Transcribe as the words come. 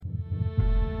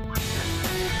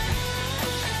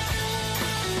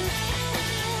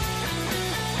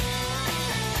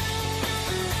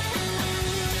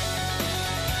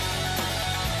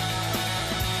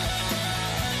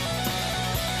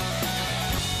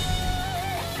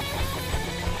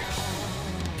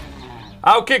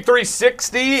Outkick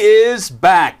 360 is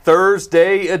back,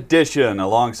 Thursday edition.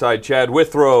 Alongside Chad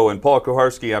Withrow and Paul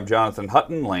Kuharsky, I'm Jonathan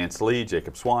Hutton, Lance Lee,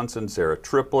 Jacob Swanson, Sarah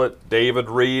Triplett. David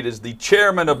Reed is the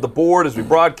chairman of the board as we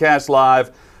broadcast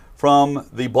live from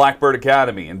the Blackbird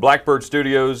Academy in Blackbird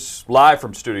Studios, live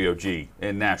from Studio G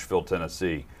in Nashville,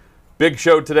 Tennessee. Big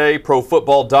show today, Pro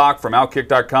Football Doc from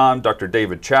Outkick.com. Dr.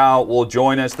 David Chow will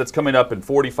join us. That's coming up in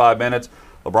 45 minutes.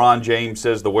 LeBron James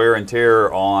says the wear and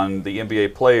tear on the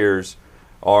NBA players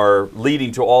are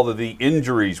leading to all of the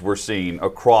injuries we're seeing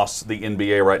across the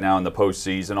NBA right now in the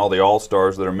postseason, all the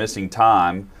All-Stars that are missing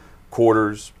time,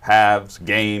 quarters, halves,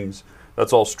 games.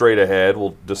 That's all straight ahead.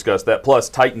 We'll discuss that. Plus,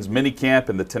 Titans minicamp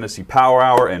and the Tennessee Power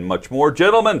Hour and much more.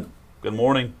 Gentlemen, good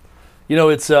morning. You know,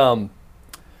 it's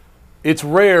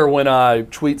rare when I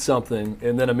tweet something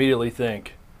and then immediately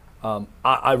think,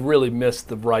 I really missed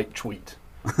the right tweet.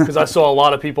 Because I saw a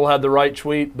lot of people had the right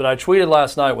tweet, but I tweeted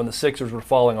last night when the Sixers were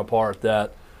falling apart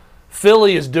that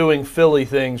Philly is doing Philly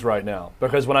things right now.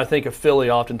 Because when I think of Philly,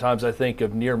 oftentimes I think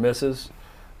of near misses,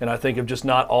 and I think of just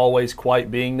not always quite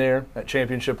being there at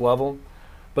championship level.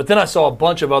 But then I saw a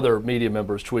bunch of other media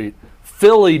members tweet,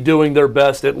 Philly doing their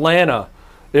best Atlanta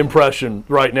impression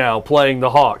right now, playing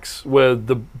the Hawks with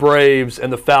the Braves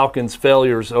and the Falcons'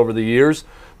 failures over the years.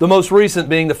 The most recent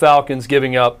being the Falcons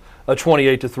giving up a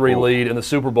 28-3 lead in the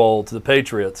Super Bowl to the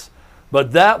Patriots.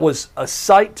 But that was a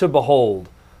sight to behold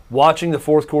watching the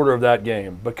fourth quarter of that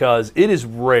game, because it is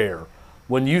rare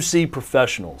when you see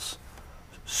professionals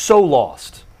so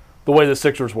lost the way the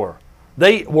Sixers were.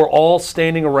 They were all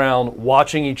standing around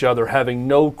watching each other, having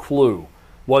no clue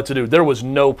what to do. There was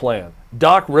no plan.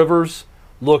 Doc Rivers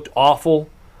looked awful.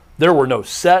 There were no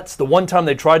sets. The one time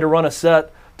they tried to run a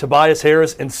set, Tobias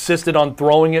Harris insisted on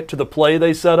throwing it to the play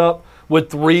they set up with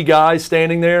three guys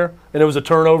standing there, and it was a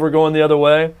turnover going the other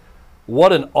way.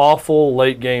 What an awful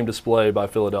late-game display by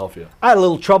Philadelphia. I had a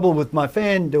little trouble with my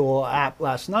FanDuel app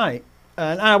last night,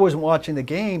 and I wasn't watching the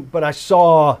game, but I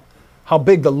saw how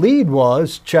big the lead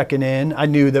was checking in. I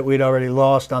knew that we'd already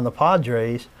lost on the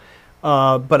Padres,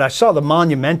 but I saw the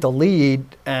monumental lead,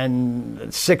 and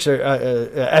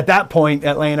at that point,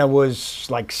 Atlanta was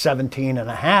like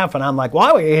 17.5, and I'm like,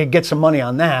 well, I could get some money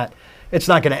on that. It's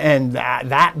not going to end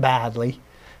that badly.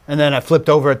 And then I flipped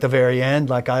over at the very end,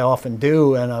 like I often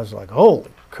do, and I was like, holy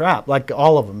crap, like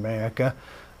all of America.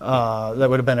 That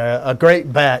would have been a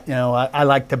great bet. You know, I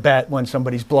like to bet when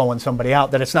somebody's blowing somebody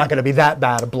out that it's not going to be that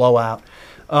bad a blowout.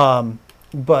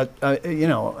 But you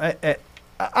know,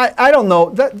 I don't know.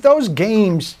 Those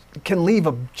games can leave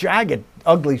a jagged,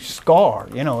 ugly scar.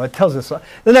 You know, it tells us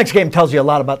the next game tells you a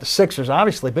lot about the Sixers,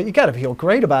 obviously, but you got to feel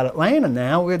great about Atlanta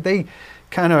now. They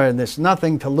kind of in this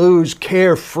nothing to lose,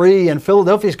 carefree, and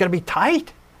Philadelphia's going to be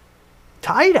tight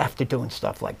after doing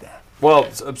stuff like that. Well,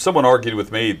 someone argued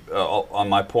with me on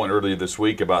my point earlier this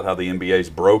week about how the NBA is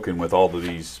broken with all of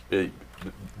these.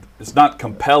 It's not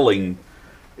compelling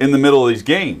in the middle of these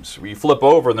games. You flip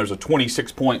over and there's a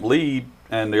 26-point lead,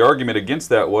 and the argument against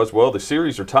that was, well, the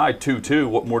series are tied 2-2.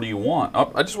 What more do you want?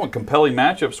 I just want compelling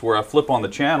matchups where I flip on the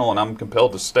channel and I'm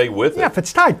compelled to stay with it. Yeah, if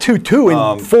it's tied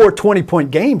 2-2 in 4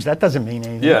 20-point games, that doesn't mean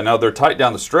anything. Yeah, now they're tight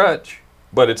down the stretch,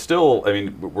 but it's still, I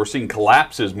mean, we're seeing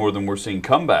collapses more than we're seeing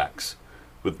comebacks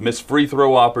with missed free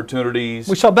throw opportunities.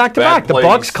 We saw back-to-back. The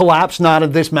Bucks collapsed not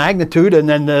of this magnitude, and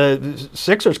then the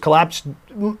Sixers collapsed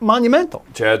monumental.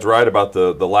 Chad's right about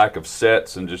the lack of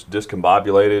sets and just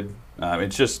discombobulated.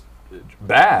 It's just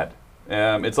bad.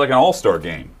 It's like an all-star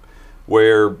game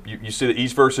where you see the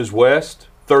East versus West,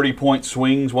 30-point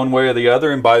swings one way or the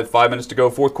other, and by 5 minutes to go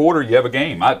fourth quarter, you have a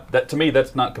game. To me,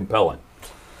 that's not compelling.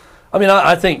 I mean,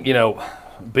 I think, you know,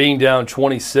 being down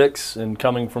 26 and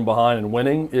coming from behind and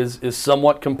winning is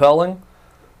somewhat compelling.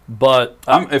 But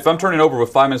if I'm turning over with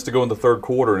 5 minutes to go in the third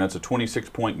quarter and it's a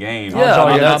 26-point game, yeah,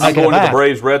 I'm going to the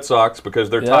Braves Red Sox because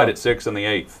they're tied at 6 in the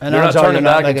 8th. And you're not turning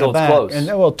back until it's close. And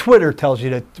well, Twitter tells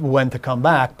you when to come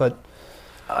back, but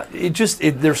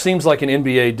there seems like an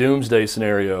NBA doomsday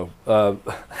scenario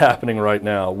happening right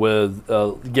now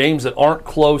with games that aren't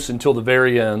close until the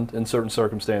very end in certain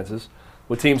circumstances,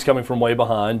 with teams coming from way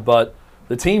behind. But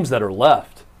the teams that are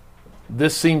left,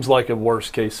 this seems like a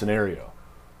worst-case scenario.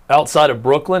 Outside of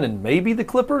Brooklyn and maybe the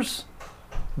Clippers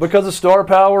because of star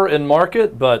power and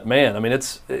market, but man, I mean,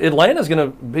 Atlanta's going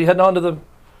to be heading on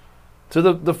to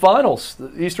the finals,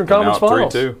 the Eastern Conference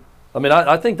Finals. 3-2. I mean,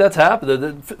 I think that's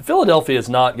happened. Philadelphia is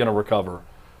not going to recover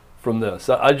from this.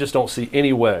 I just don't see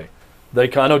any way.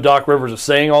 I know Doc Rivers is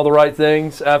saying all the right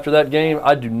things after that game.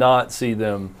 I do not see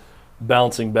them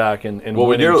bouncing back and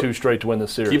winning 2 straight to win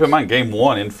this series. Keep in mind, game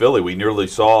 1 in Philly, we nearly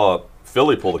saw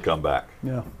Philly pull the comeback.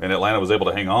 Yeah. And Atlanta was able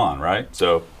to hang on, right?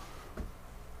 So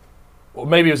Or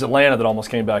maybe it was Atlanta that almost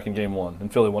came back in game 1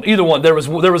 and Philly won. Either one. There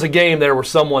was a game there where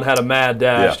someone had a mad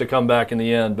dash to come back in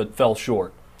the end but fell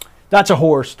short. That's a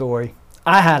horror story.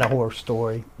 I had a horror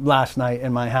story last night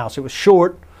in my house. It was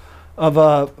short of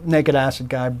a naked acid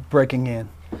guy breaking in.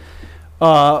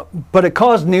 But it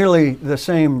caused nearly the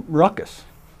same ruckus.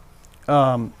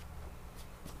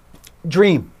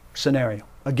 Dream scenario.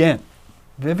 Again,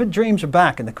 vivid dreams are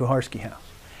back in the Kuharski house.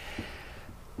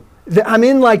 I'm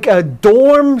in like a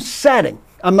dorm setting.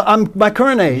 I'm my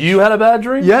current age. You had a bad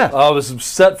dream? Yes. I was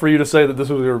set for you to say that this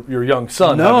was your young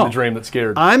son having a dream that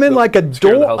scared. I'm in like a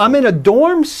dorm. I'm in a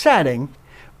dorm setting,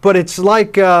 but it's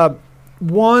like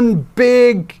one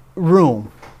big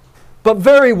room, but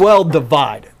very well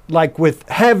divided, like with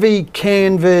heavy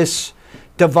canvas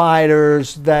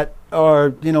dividers that are,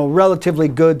 relatively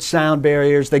good sound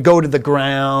barriers. They go to the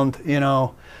ground,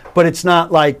 but it's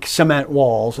not like cement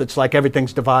walls. It's like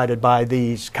everything's divided by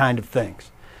these kind of things.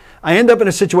 I end up in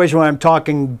a situation where I'm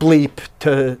talking bleep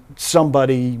to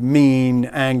somebody mean,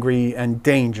 angry, and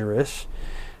dangerous.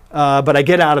 But I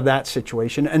get out of that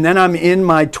situation. And then I'm in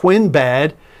my twin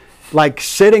bed, like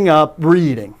sitting up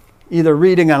reading, either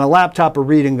reading on a laptop or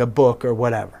reading a book or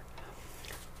whatever.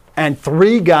 And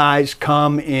 3 guys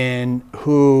come in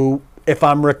who, if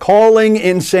I'm recalling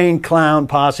Insane Clown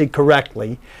Posse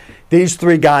correctly, these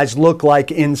 3 guys look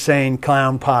like Insane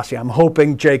Clown Posse. I'm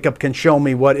hoping Jacob can show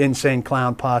me what Insane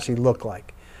Clown Posse look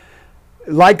like.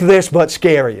 Like this, but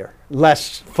scarier,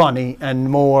 less funny, and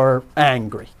more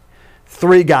angry.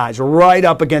 3 guys right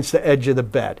up against the edge of the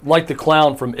bed. Like the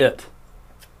clown from It,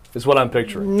 is what I'm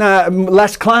picturing. Nah,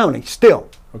 less clowny, still.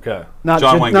 Okay. Not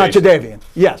John Wayne Gacy. Jadavian.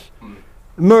 Yes.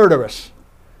 Murderous.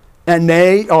 And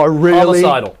they are really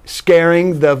homicidal,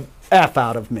 scaring the F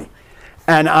out of me.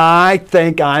 And I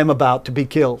think I'm about to be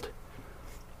killed.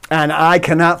 And I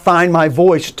cannot find my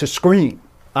voice to scream.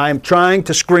 I am trying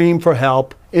to scream for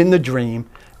help in the dream.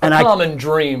 And a common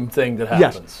dream thing that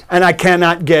happens. Yes, and I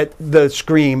cannot get the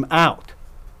scream out.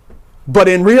 But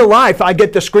in real life, I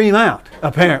get the scream out,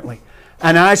 apparently.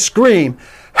 And I scream,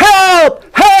 help,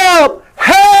 help,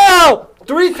 help,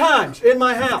 3 times in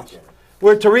my house,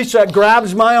 where Teresa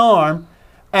grabs my arm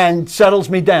and settles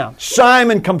me down.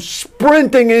 Simon comes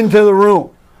sprinting into the room.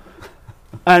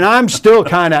 And I'm still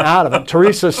kind of out of it.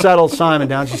 Teresa settled Simon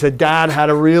down. She said, Dad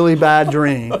had a really bad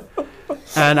dream.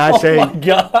 And I say, oh my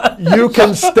God. you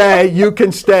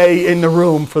can stay in the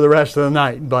room for the rest of the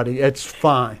night, buddy. It's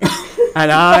fine.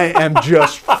 And I am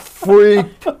just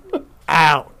freaked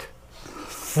out,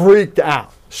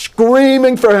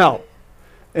 screaming for help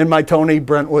in my Tony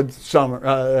Brentwood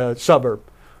suburb.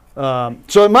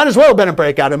 So it might as well have been a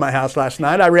breakout in my house last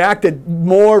night. I reacted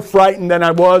more frightened than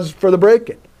I was for the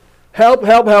break-in. Help,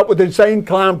 help, help with the Insane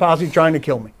Clown Posse trying to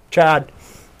kill me. Chad,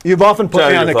 you've often put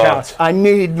me on the couch. I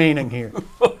need meaning here.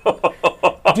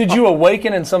 Did you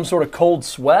awaken in some sort of cold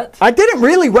sweat? I didn't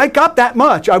really wake up that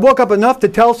much. I woke up enough to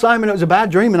tell Simon it was a bad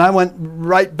dream, and I went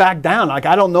right back down. Like,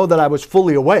 I don't know that I was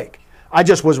fully awake. I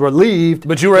just was relieved.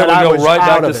 But you were able to go right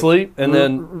back to sleep? And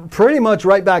then pretty much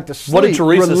right back to sleep. What did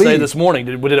Teresa say this morning?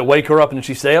 Did it wake her up and did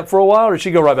she stay up for a while, or did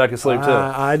she go right back to sleep too?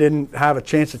 I didn't have a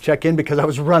chance to check in because I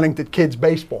was running to kids'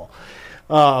 baseball.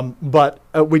 But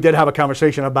we did have a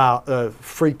conversation about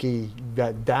freaky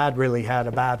that Dad really had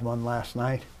a bad one last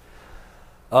night.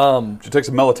 Did you take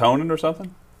some melatonin or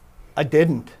something? I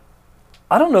didn't.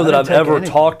 I don't know that I've ever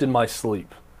talked in my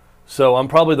sleep. So I'm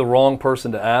probably the wrong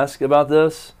person to ask about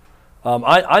this.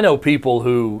 I know people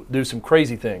who do some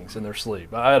crazy things in their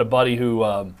sleep. I had a buddy who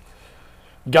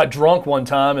got drunk one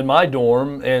time in my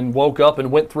dorm and woke up and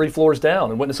went 3 floors down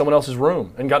and went to someone else's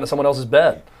room and got into someone else's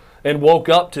bed and woke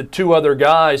up to 2 other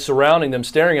guys surrounding them,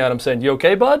 staring at him, saying, "You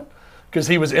okay, bud?" Because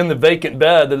he was in the vacant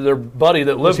bed that their buddy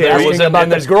that lived there was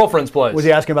in his girlfriend's place. Was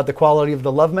he asking about the quality of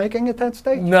the lovemaking at that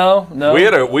stage? No.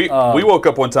 We woke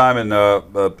up one time in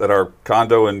at our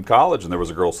condo in college, and there was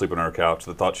a girl sleeping on our couch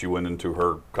that thought she went into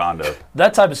her condo.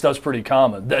 That type of stuff's pretty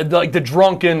common, like the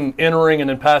drunken entering and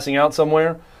then passing out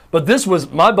somewhere. But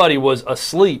my buddy was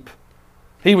asleep.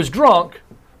 He was drunk,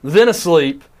 then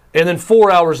asleep, and then 4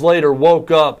 hours later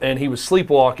woke up and he was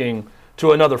sleepwalking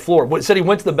to another floor. It said he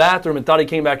went to the bathroom and thought he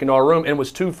came back into our room and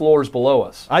was 2 floors below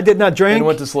us. I did not drink. And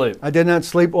went to sleep. I did not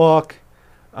sleepwalk.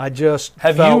 I just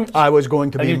felt I was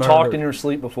going to be murdered. Have you talked in your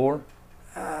sleep before?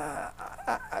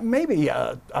 Maybe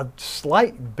a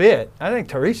slight bit. I think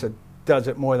Teresa does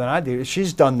it more than I do.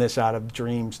 She's done this out of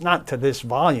dreams, not to this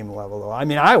volume level though. I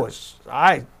mean,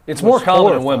 It's more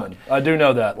common in women. I do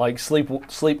know that. Like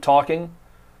sleep talking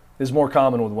is more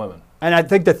common with women. And I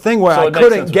think the thing where I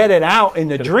couldn't get it out in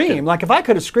the dream, like if I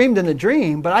could have screamed in the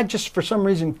dream, but I just for some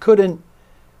reason couldn't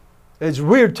It's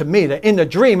weird to me that in the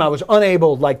dream I was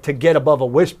unable like to get above a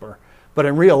whisper, but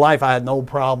in real life I had no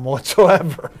problem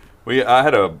whatsoever. I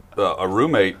had a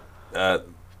roommate at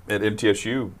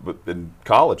MTSU in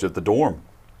college at the dorm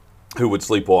who would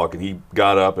sleepwalk, and he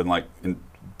got up and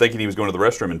thinking he was going to the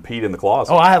restroom and peed in the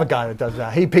closet. Oh, I have a guy that does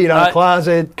that. He peed on a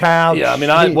closet, couch. Yeah, I mean,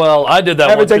 I did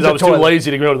that once because I was too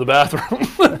lazy to go to the bathroom.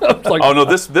 Oh no,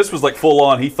 this was like full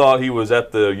on. He thought he was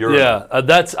at the urinal. Yeah,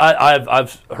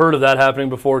 I've heard of that happening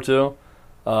before too.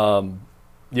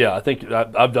 Yeah, I think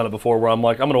I've done it before where I'm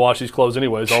like, I'm going to wash these clothes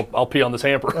anyways. I'll pee on this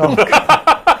hamper.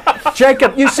 Oh.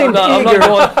 Jacob, you seemed eager.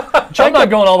 I'm not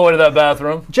going all the way to that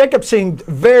bathroom. Jacob seemed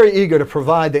very eager to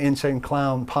provide the Insane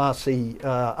Clown posse.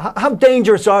 How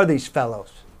dangerous are these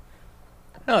fellows?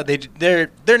 No, they're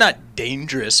not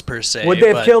dangerous per se. Would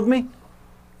they have killed me?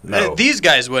 No. These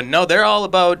guys wouldn't. No, they're all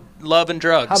about love and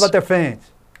drugs. How about their fans?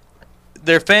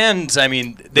 Their fans, I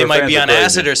mean, they might be on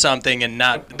acid or something, and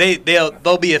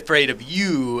they'll be afraid of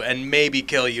you and maybe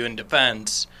kill you in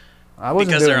defense.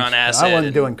 Because they're on acid. I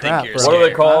wasn't doing crap. What are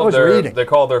they called? Reading. They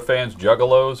call their fans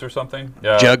juggalos or something?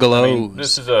 Juggalos. I mean,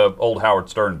 this is an old Howard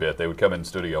Stern bit. They would come in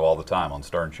studio all the time on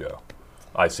Stern Show.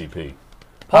 ICP.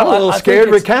 I'm a little scared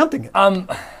recounting it.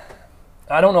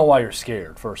 I don't know why you're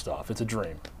scared, first off. It's a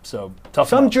dream. So tough.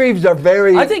 Some dreams are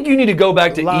very I think you need to go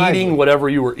back to lively. eating whatever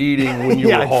you were eating when you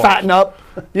were hard. fatten up.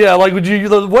 Yeah, like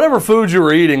whatever foods you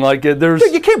were eating, like there's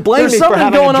Dude, you can't blame there's me for something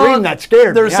having going a dream on that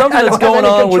scared There's me. something I that's don't have going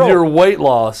any on with control. your weight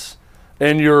loss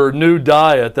and your new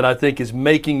diet that I think is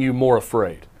making you more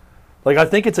afraid. Like I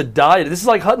think it's a diet. This is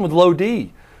like Hutton with low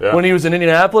D. Yeah. When he was in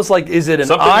Indianapolis, like, is it an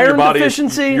Something in your iron body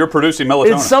deficiency? You're producing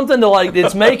melatonin. It's something to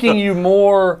it's making you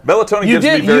more. Melatonin gives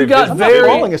me very You got vivid- very.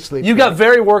 falling asleep You yet. got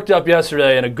very worked up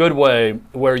yesterday in a good way,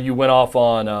 where you went off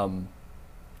on.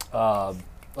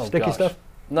 Sticky stuff?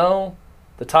 No,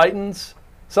 the Titans.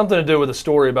 Something to do with a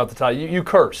story about the Titans. You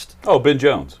cursed Oh, Ben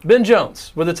Jones. Ben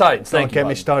Jones with the Titans. Don't Thank you. get me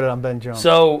Bud. started on Ben Jones.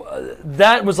 So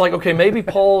that was like, okay, maybe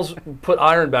Paul's put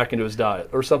iron back into his diet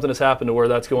or something has happened to where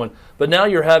that's going. But now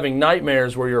you're having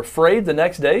nightmares where you're afraid the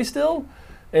next day still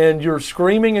and you're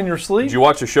screaming in your sleep. Did you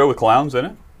watch a show with clowns in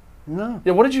it? no.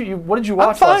 Yeah, what did you watch I'm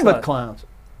last fine with night? clowns.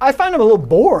 I find them a little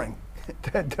boring,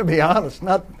 to be honest.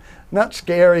 Not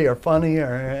scary or funny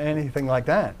or anything like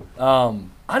that.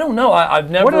 I don't know. I've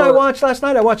never. What did I watch last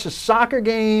night? I watched a soccer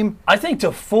game. I think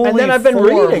to fully And then I've been form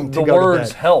reading to the go to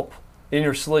words bed. help in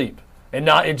your sleep and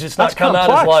not it just That's not come out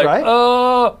as complex, like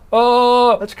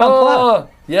right? That's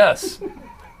complex. yes,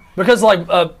 because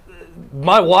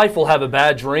my wife will have a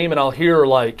bad dream and I'll hear her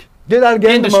like Do that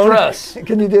again. in Damone. distress.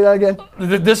 Can you do that again?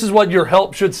 This is what your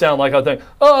help should sound like. I think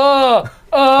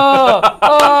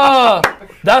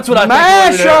That's what I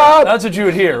Mash think. up! That's what you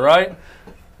would hear, right?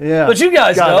 Yeah. But you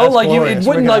guys God, know, that's like it glorious.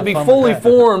 wouldn't We're like gonna be have fun fully with that.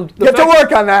 formed. The Get to fact-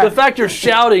 work on that. The fact you're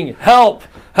shouting "help,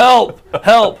 help,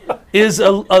 help" is a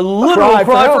literal Cry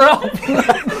cry for for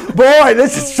help. Boy,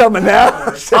 this is something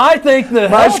else. I think the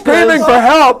My help screaming is, for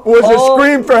help was Paul- a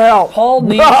scream for help. Paul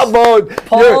needs Bravo.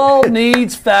 Paul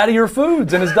needs fattier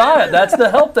foods in his diet. That's the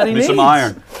help that he needs. Some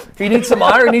iron. He needs some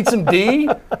iron. He needs some D.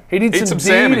 He needs Eat some D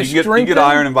salmon. to You get strengthen.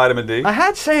 iron and vitamin D. I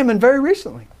had salmon very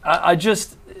recently. I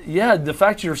just, yeah, the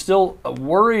fact you're still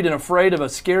worried and afraid of a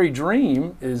scary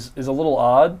dream is a little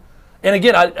odd. And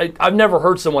again, I've never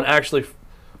heard someone actually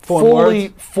fully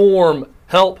form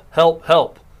help, help,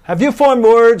 help. Have you formed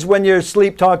words when you're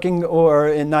sleep talking or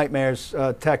in nightmares?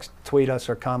 Text, tweet us,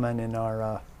 or comment in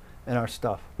our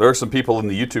stuff. There are some people in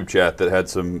the YouTube chat that had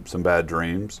some bad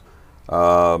dreams.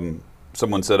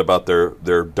 Someone said about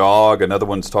their dog. Another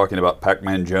one's talking about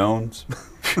Pac-Man Jones.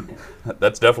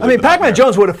 That's definitely. I mean, the Pac-Man nightmare.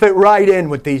 Jones would have fit right in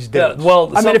with these dudes. Yeah,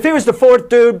 well, I mean, if he was the fourth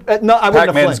dude, no, I wouldn't have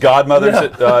Pac-Man's flinched. godmother.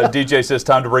 DJ says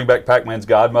time to bring back Pac-Man's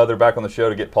godmother back on the show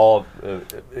to get Paul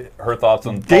her thoughts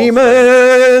on Paul's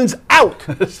Demons out.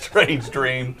 strange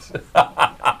dreams.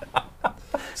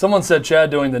 Someone said Chad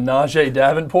doing the Najee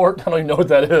Davenport. I don't even know what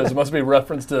that is. It must be a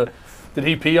reference to, did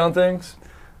he pee on things?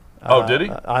 Oh, did he?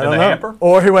 I in don't the know. hamper?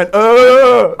 Or he went, I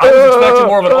was expecting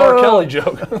more of an R. Kelly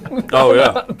joke. Oh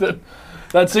yeah.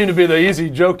 That seemed to be the easy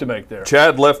joke to make there.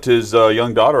 Chad left his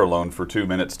young daughter alone for 2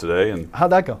 minutes today, and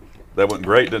How'd that go? that went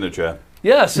great, didn't it, Chad?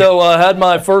 Yeah, so I had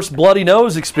my first bloody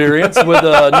nose experience with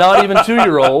a not even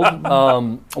 2-year-old.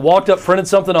 Walked up, printed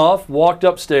something off, walked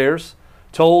upstairs,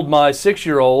 told my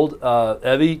 6-year-old,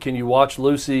 Evie, can you watch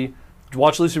Lucy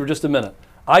for just a minute?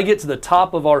 I get to the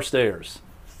top of our stairs,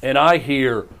 and I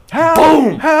hear Help!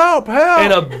 boom! Help! Help!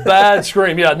 And a bad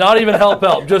scream. Yeah, not even help,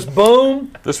 just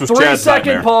boom. This was 3 Chad's second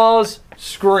nightmare. pause,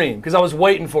 scream, because I was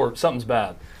waiting for something's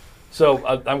bad. So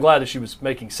I'm glad that she was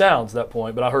making sounds at that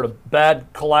point, but I heard a bad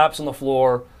collapse on the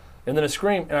floor and then a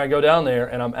scream, and I go down there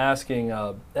and I'm asking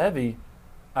Evie,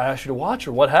 I asked you to watch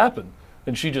her. What happened?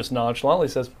 And she just nonchalantly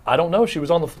says, I don't know. She was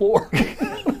on the floor.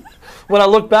 When I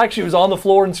look back, she was on the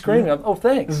floor and screaming. Oh,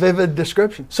 thanks. Vivid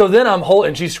description. So then I'm holding,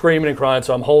 and she's screaming and crying,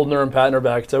 so I'm holding her and patting her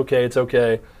back. It's okay, it's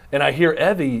okay. And I hear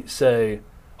Evie say,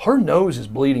 her nose is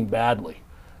bleeding badly.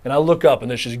 And I look up, and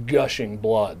there's just gushing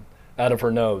blood out of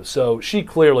her nose. So she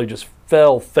clearly just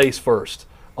fell face first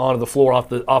onto the floor off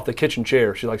the kitchen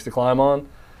chair she likes to climb on.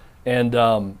 And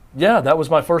yeah, that was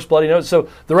my first bloody nose. So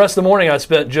the rest of the morning I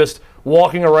spent just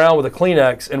walking around with a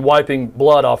Kleenex and wiping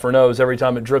blood off her nose every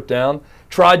time it dripped down.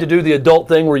 Tried to do the adult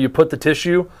thing where you put the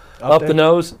tissue up the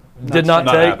nose. Did not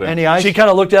take. happening. Any ice? She kind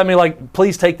of looked at me like,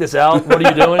 please take this out. What are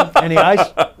you doing? Any ice?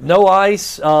 No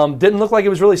ice. Didn't look like it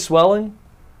was really swelling.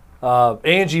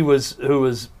 Angie who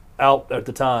was out at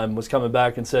the time, was coming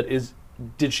back and said,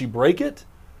 did she break it?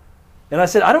 And I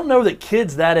said, I don't know that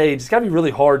kids that age, it's got to be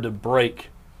really hard to break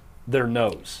their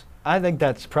nose. I think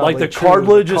that's probably Like the true.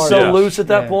 cartilage is so Yeah. loose at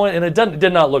that Yeah. point, and it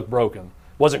did not look broken.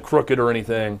 Wasn't crooked or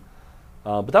anything.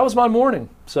 But that was my morning,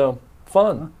 so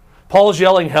fun. Paul's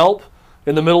yelling help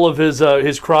in the middle of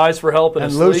his cries for help in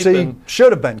And his Lucy sleep. And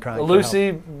should have been crying. for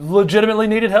Lucy legitimately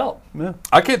needed help. help.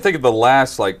 I can't think of the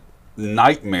last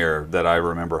nightmare that I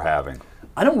remember having.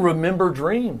 I don't remember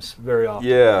dreams very often.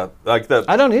 Yeah, like that.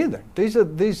 I don't either.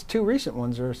 These two recent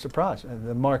ones are a surprise.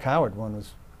 The Mark Howard one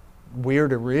was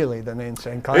weirder, really, than the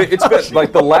Insane Clown. It's been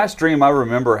like the last dream I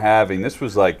remember having. This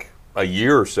was like a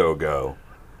year or so ago,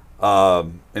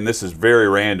 and this is very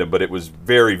random, but it was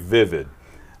very vivid.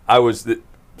 I was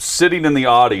sitting in the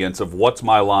audience of What's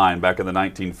My Line back in the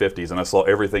 1950s, and I saw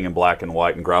everything in black and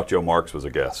white, and Groucho Marx was a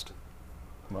guest.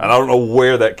 Wow. And I don't know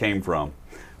where that came from,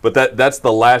 but that's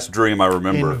the last dream I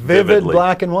remember in vivid vividly.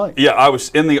 black and white. Yeah, I was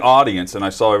in the audience, and I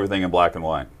saw everything in black and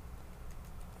white.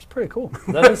 It's pretty cool.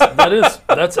 That's actually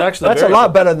That's a very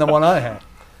lot better than the one I had.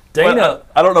 Dana. Well,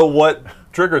 I don't know what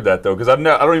triggered that, though, because I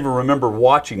don't even remember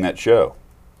watching that show.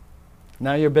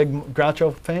 Now you're a big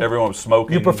Groucho fan? Everyone was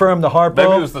smoking. You prefer him to Harpo?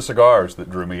 Maybe it was the cigars that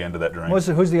drew me into that drink.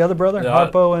 Who's the other brother? Yeah,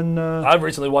 Harpo and... I've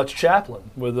recently watched Chaplin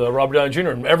with Robert Downey Jr.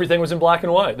 and everything was in black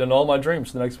and white and all my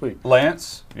dreams the next week.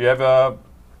 Lance, you have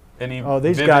any oh,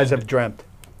 these vivid- guys have dreamt.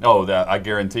 Oh, I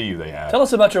guarantee you they have. Tell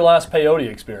us about your last peyote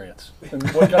experience and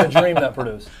what kind of dream that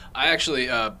produced. I actually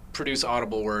produce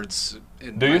audible words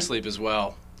in Do my you? sleep as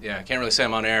well. Yeah, I can't really say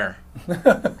I'm on air.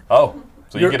 Oh,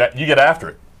 so you get after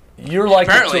it. You're like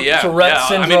Apparently, the yeah. Tourette yeah.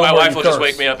 syndrome. I mean, my where wife you will just curse.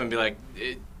 wake me up and be like,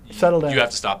 Settle down. You have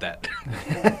to stop that.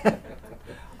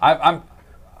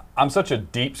 I'm such a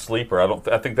deep sleeper.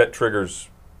 I think that triggers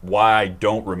why I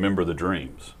don't remember the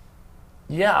dreams,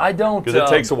 Yeah, I don't. because it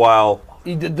takes a while.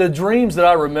 The dreams that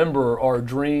I remember are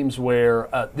dreams where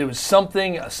there was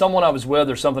someone I was with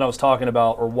or something I was talking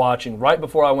about or watching right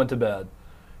before I went to bed.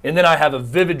 And then I have a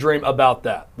vivid dream about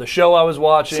that. The show I was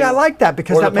watching. See, I like that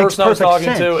because or that the makes person I was perfect talking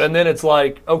sense. to. And then it's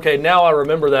like, okay, now I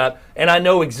remember that. And I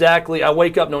know exactly, I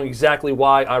wake up knowing exactly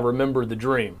why I remembered the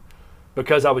dream.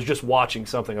 Because I was just watching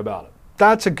something about it.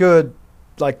 That's a good,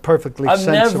 perfectly I've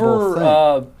sensible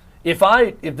never,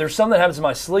 thing. if there's something that happens in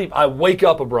my sleep, I wake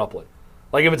up abruptly.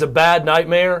 Like if it's a bad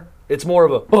nightmare, it's more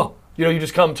of a, you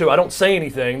just come to. I don't say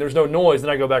anything. There's no noise. Then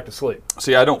I go back to sleep.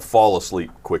 See, I don't fall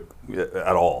asleep quick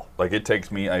at all. Like it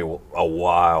takes me a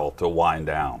while to wind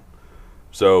down.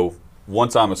 So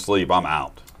once I'm asleep, I'm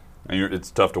out, and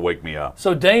it's tough to wake me up.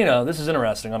 So Dana, this is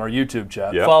interesting on our YouTube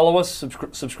chat. Yep. Follow us,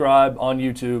 subscribe on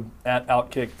YouTube at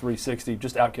Outkick360.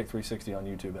 Just Outkick360 on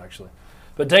YouTube, actually.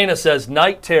 But Dana says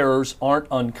night terrors aren't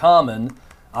uncommon.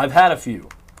 I've had a few.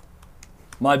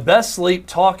 My best sleep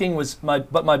talking was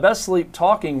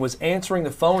answering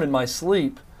the phone in my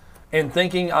sleep and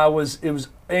thinking it was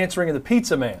answering in the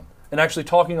pizza man and actually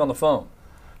talking on the phone.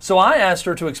 So I asked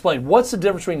her to explain what's the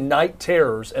difference between night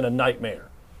terrors and a nightmare,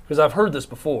 because I've heard this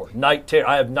before. I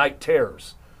have night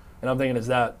terrors, and I'm thinking, is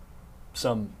that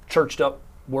some churched up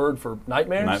word for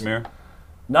nightmares? Nightmare.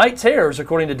 Night terrors,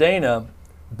 according to Dana,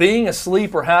 being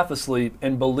asleep or half asleep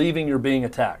and believing you're being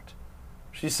attacked.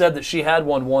 She said that she had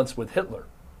one once with Hitler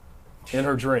in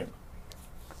her dream.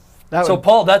 So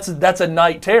Paul, that's a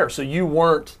night terror. So you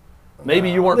weren't, maybe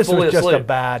you weren't this fully was just asleep. a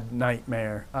bad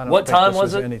nightmare. I don't What think time this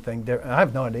was it? Anything different. I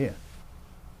have no idea.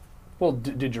 Well,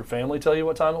 did your family tell you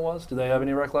what time it was? Do they have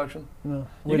any recollection? No.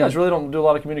 You guys really don't do a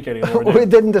lot of communicating anymore, do We you?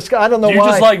 didn't discuss. I don't know Do you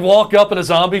why. just walk up in a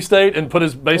zombie state and put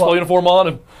his baseball uniform on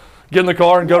and get in the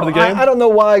car and go to the game? I don't know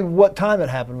why. What time it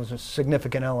happened was a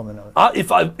significant element of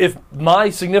it. If my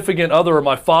significant other or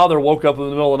my father woke up in the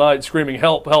middle of the night screaming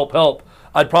help, help, help,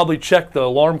 I'd probably check the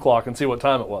alarm clock and see what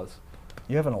time it was.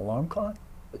 You have an alarm clock?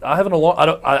 I have an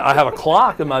alarm. I have a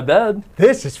clock in my bed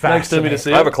This is next to fascinating. me to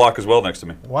see I have a it. clock as well next to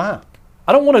me. Wow.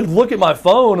 I don't want to look at my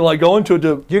phone and go into it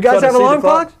to. Do you guys try to have see the alarm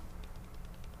clock. clocks?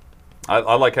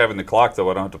 I like having the clock, though.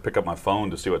 I don't have to pick up my phone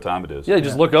to see what time it is. Yeah,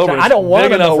 just look over. So I don't want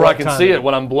big to know enough where I what can time see it it is.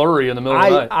 when I'm blurry in the middle of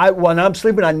the night. When I'm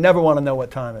sleeping, I never want to know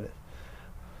what time it is.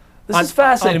 This is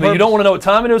fascinating to me. You don't want to know what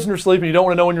time it is when you're sleeping. You don't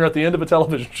want to know when you're at the end of a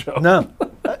television show. No.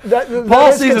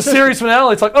 Paul sees a series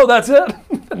finale. It's like, oh, that's it.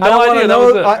 No idea that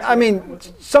was it. I mean,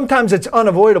 sometimes it's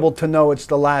unavoidable to know it's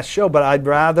the last show, but I'd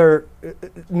rather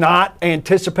not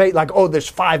anticipate, like, oh, there's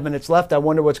 5 minutes left. I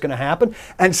wonder what's going to happen.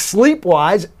 And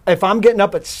sleep-wise, if I'm getting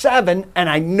up at 7 and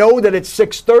I know that it's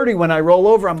 6:30 when I roll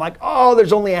over, I'm like, oh,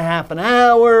 there's only a half an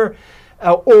hour.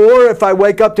 Or if I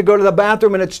wake up to go to the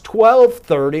bathroom and it's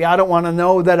 12:30, I don't want to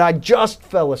know that I just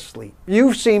fell asleep.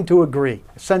 You seem to agree.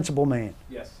 A sensible man.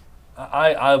 Yes.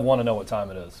 I want to know what time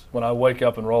it is. When I wake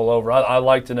up and roll over, I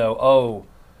like to know, oh,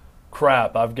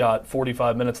 crap, I've got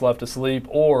 45 minutes left to sleep,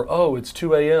 or, oh, it's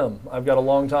 2 a.m. I've got a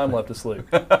long time left to sleep.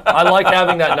 I like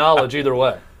having that knowledge either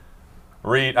way.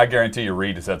 Reed, I guarantee you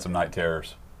Reed has had some night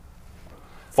terrors.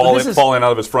 Falling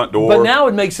out of his front door. But now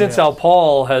it makes sense how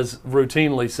Paul has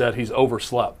routinely said he's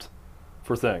overslept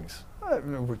for things.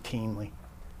 Routinely.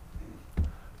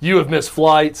 You have missed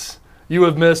flights. You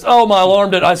have missed, my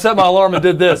alarm I set my alarm and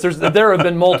did this. There have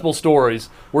been multiple stories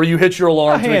where you hit your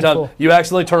alarm too many times. You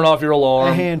accidentally turn off your alarm.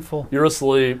 A handful. You're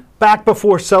asleep. Back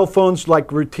before cell phones like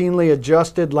routinely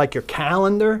adjusted like your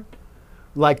calendar,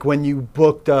 like when you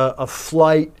booked a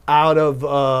flight out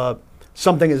of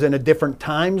something is in a different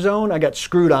time zone. I got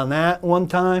screwed on that one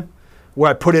time where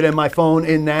I put it in my phone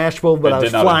in Nashville, but I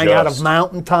was flying out of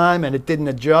mountain time and it didn't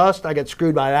adjust. I got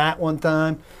screwed by that one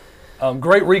time.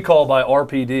 Great recall by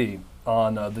RPD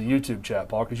on the YouTube chat,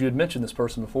 Paul, because you had mentioned this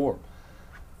person before.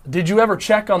 Did you ever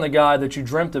check on the guy that you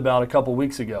dreamt about a couple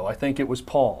weeks ago? I think it was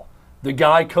Paul. The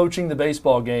guy coaching the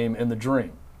baseball game in the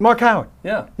dream. Mark Howard.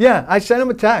 Yeah. Yeah, I sent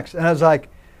him a text and I was like,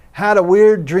 had a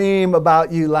weird dream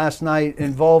about you last night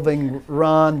involving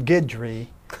Ron Guidry.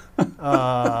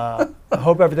 I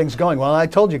hope everything's going well. I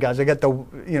told you guys, I got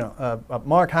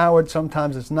Mark Howard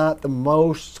sometimes is not the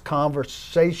most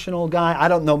conversational guy. I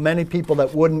don't know many people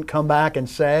that wouldn't come back and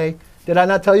say, did I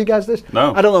not tell you guys this?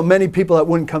 No. I don't know many people that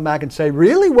wouldn't come back and say,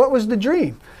 really, what was the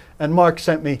dream? And Mark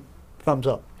sent me thumbs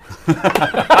up.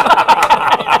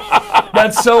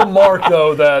 That's so Mark,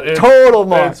 though, that it's total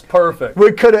Mark. It's perfect.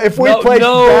 We could if we played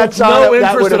bets on no it,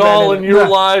 that interest would at have all been in your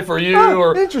life or you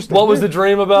or interesting. what was the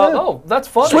dream about. Yeah. Oh, that's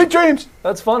funny. Sweet dreams.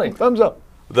 That's funny. Thumbs up.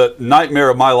 The nightmare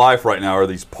of my life right now are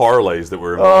these parlays that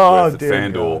we're involved with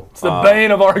at FanDuel. It's the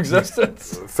bane of our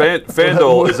existence.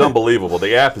 FanDuel is unbelievable.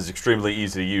 The app is extremely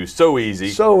easy to use. So easy.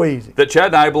 So easy. That Chad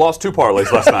and I lost 2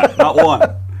 parlays last night, not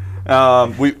one.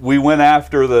 We went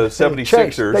after the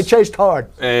 76ers. They chased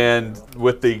hard. And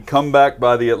with the comeback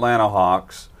by the Atlanta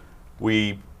Hawks,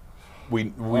 we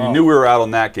knew we were out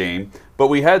on that game. But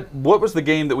we had, what was the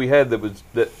game that we had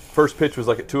that first pitch was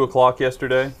like at 2 o'clock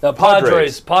yesterday?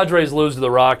 Padres lose to the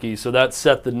Rockies, so that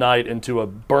set the night into a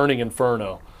burning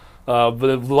inferno. But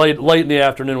late in the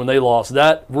afternoon when they lost,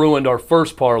 that ruined our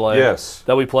first parlay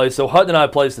that we played. So Hutton and I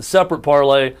placed a separate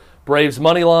parlay, Braves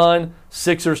money line,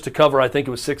 Sixers to cover, I think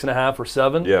it was 6.5 or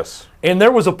 7. Yes. And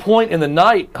there was a point in the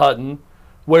night, Hutton,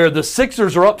 where the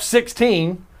Sixers are up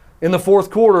 16 in the fourth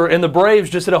quarter, and the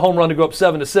Braves just hit a home run to go up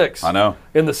 7-6. I know.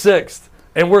 In the 6th.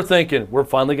 And we're thinking, we're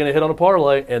finally going to hit on a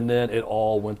parlay, and then it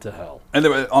all went to hell. And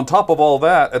then on top of all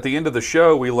that, at the end of the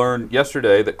show, we learned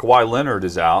yesterday that Kawhi Leonard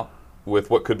is out with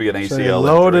what could be an ACL injury.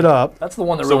 Load it up. That's the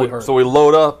one that really hurt. So we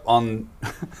load up on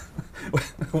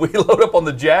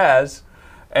the Jazz,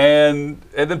 and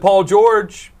then Paul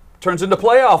George turns into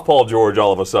playoff Paul George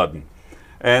all of a sudden.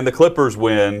 And the Clippers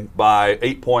win by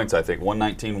 8 points, I think,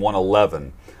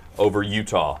 119-111 over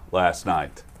Utah last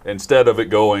night, instead of it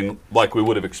going like we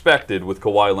would have expected with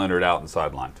Kawhi Leonard out and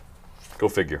sidelined. Go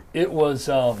figure. It was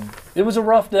a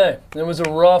rough day. It was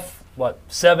a rough,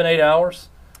 7-8 hours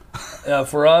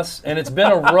for us, and it's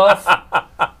been a rough.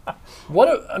 What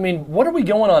are we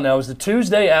going on now? It was the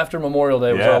Tuesday after Memorial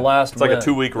Day. Was our last. It's like a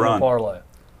 2-week run. Parlay.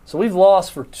 So we've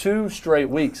lost for 2 straight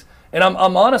weeks, and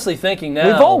I'm honestly thinking now.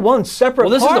 We've all won separate.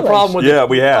 Well, this is the problem with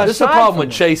we have. This is the problem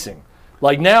with chasing.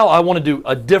 Like now, I want to do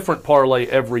a different parlay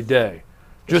every day.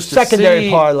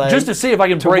 Parlay. Just to see if I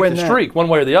can break the streak one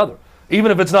way or the other.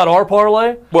 Even if it's not our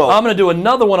parlay, I'm going to do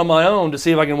another one on my own to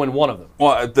see if I can win one of them.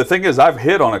 Well, the thing is, I've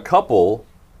hit on a couple,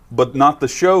 but not the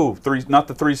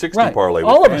 360 parlay.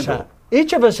 All of us have.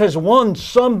 Each of us has won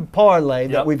some parlay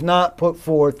that we've not put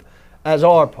forth as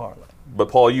our parlay. But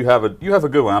Paul, you have a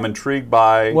good one. I'm intrigued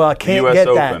by I can't the US get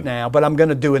Open. that now, but I'm going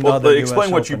to do another.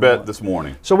 Explain what you bet this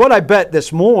morning. So what I bet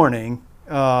this morning.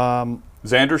 Xander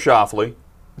Schauffele.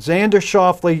 Xander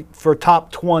Schauffele for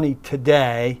top 20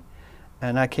 today,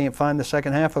 and I can't find the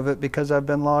second half of it because I've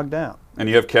been logged out. And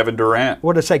you have Kevin Durant.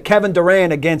 What did I say? Kevin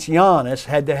Durant against Giannis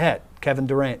head-to-head. Kevin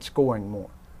Durant scoring more.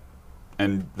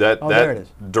 And there it is.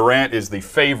 Durant is the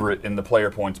favorite in the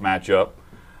player points matchup.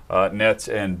 Nets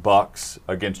and Bucks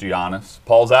against Giannis.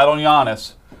 Paul's out on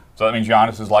Giannis, so that means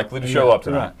Giannis is likely to show up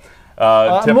tonight.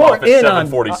 Tip off at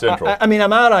 7:40 Central. I mean,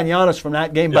 I'm out on Giannis from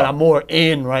that game, but I'm more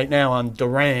in right now on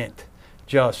Durant.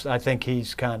 I think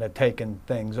he's kind of taking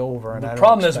things over. And the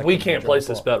problem is we can't place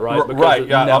this bet, right? Right.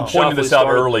 Yeah, I'm pointing this out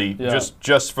early,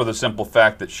 just for the simple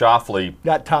fact that Schauffele,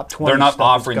 that top 20. They're not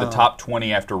offering the top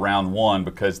 20 after round 1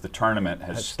 because the tournament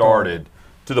has started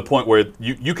to the point where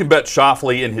you can bet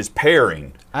Schauffele in his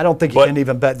pairing. I don't think you can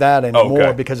even bet that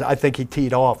anymore because I think he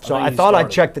teed off. So I thought I'd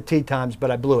check the tee times,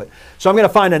 but I blew it. So I'm going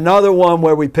to find another one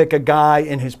where we pick a guy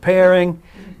in his pairing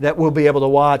that we'll be able to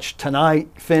watch tonight,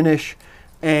 finish.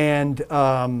 And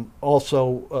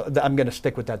also, I'm going to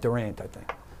stick with that Durant, I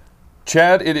think.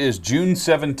 Chad, it is June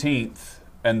 17th,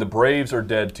 and the Braves are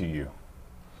dead to you.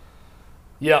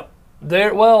 Yep.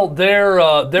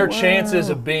 Their chances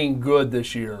of being good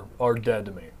this year are dead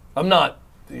to me. I'm not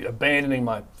abandoning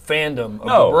my fandom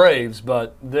of the Braves,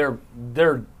 but they're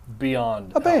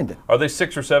beyond abandoned. Are they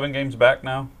 6 or 7 games back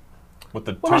now? With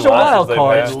the there's a wild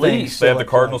card at least. They have the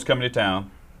Cardinals coming to town.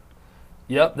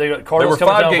 Yep, they got Cardinals. They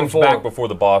were 5 games back before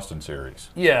the Boston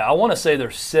series. Yeah, I want to say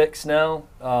they're 6 now.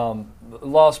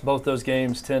 Lost both those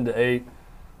games 10-8.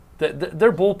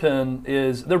 Their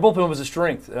bullpen was a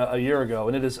strength a year ago,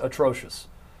 and it is atrocious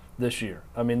this year.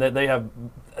 I mean,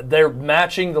 they're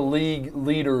matching the league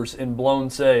leaders in blown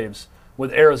saves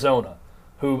with Arizona,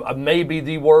 who may be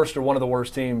the worst or one of the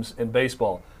worst teams in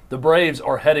baseball. The Braves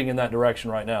are heading in that direction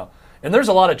right now, and there's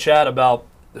a lot of chat about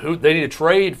who they need to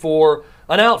trade for.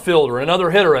 An outfielder,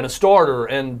 another hitter, and a starter,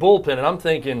 and bullpen. And I'm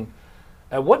thinking,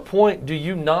 at what point do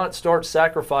you not start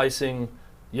sacrificing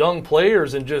young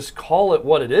players and just call it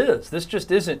what it is? This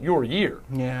just isn't your year.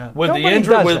 Yeah. With the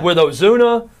injury, with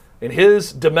Ozuna and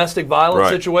his domestic violence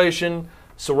situation,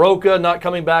 Soroka not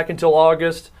coming back until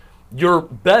August, your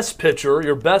best pitcher,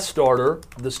 your best starter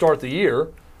to start the year,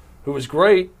 who was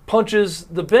great, punches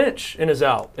the bench and is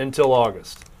out until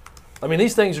August. I mean,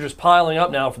 these things are just piling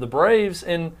up now for the Braves,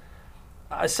 and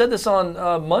I said this on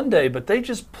Monday, but they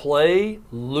just play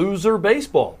loser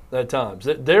baseball at times.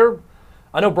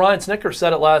 I know Brian Snicker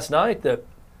said it last night that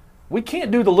we can't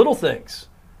do the little things.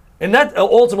 And that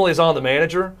ultimately is on the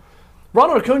manager.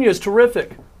 Ronald Acuna is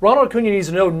terrific. Ronald Acuna needs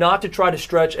to know not to try to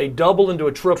stretch a double into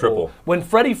a triple. When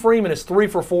Freddie Freeman is 3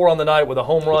 for 4 on the night with a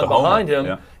home run behind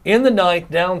him, in the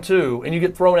ninth, down 2, and you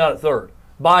get thrown out at third.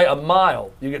 By a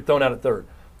mile, you get thrown out at third.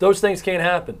 Those things can't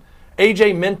happen.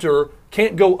 A.J. Minter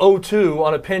can't go 0-2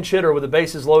 on a pinch hitter with the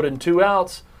bases loaded and 2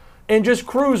 outs and just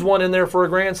cruise one in there for a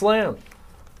grand slam.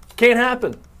 Can't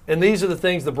happen. And these are the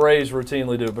things the Braves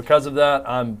routinely do. Because of that,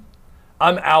 I'm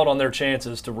out on their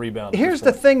chances to rebound. Here's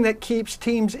the thing that keeps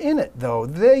teams in it, though.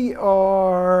 They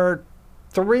are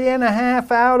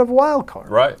 3.5 out of wild card.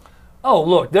 Right. Oh,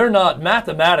 look, they're not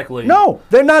mathematically. No,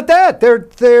 they're not that.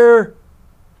 They're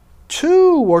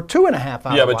 2 or 2.5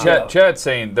 out. Yeah, but Chad's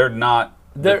saying they're not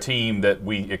the team that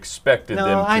we expected them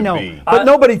to I know. be. But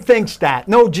nobody thinks that.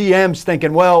 No GM's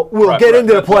thinking, well, we'll get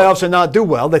into the playoffs and not do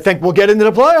well. They think we'll get into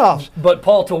the playoffs. But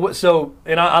Paul,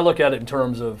 I look at it in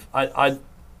terms of I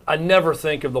never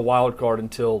think of the wild card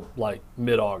until like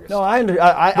mid-August. No,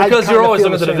 because you're always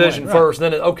looking at the division first.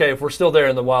 Then if we're still there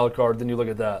in the wild card, then you look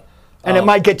at that, and it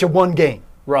might get you 1 game.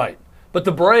 Right. But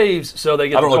the Braves, so they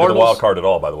get the Cardinals. I don't look at the wild card at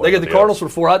all, by the way. They get the Cardinals for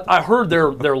 4. I heard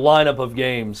their lineup of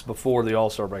games before the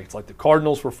All-Star break. It's like the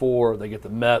Cardinals for 4. They get the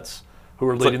Mets, who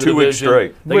are leading the division. 2 weeks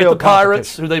straight. They get the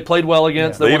Pirates, who they played well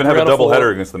against. Yeah. They even have a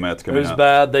doubleheader against the Mets coming up. It was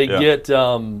bad. They get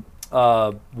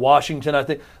Washington, I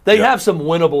think. They have some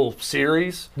winnable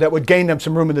series. That would gain them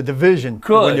some room in the division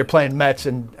when you're playing Mets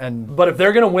and But if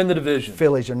they're going to win the division,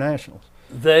 Phillies or Nationals,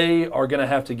 they are going to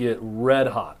have to get red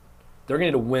hot. They're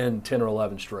going to need to win 10 or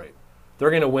 11 straight. They're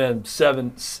going to win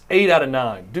 8 out of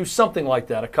 9. Do something like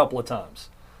that a couple of times.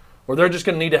 Or they're just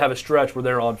going to need to have a stretch where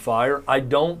they're on fire. I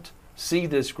don't see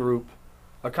this group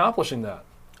accomplishing that.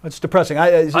 It's depressing.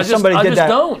 Somebody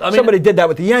did that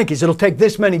with the Yankees. It'll take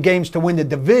this many games to win the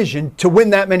division. To win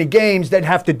that many games, they'd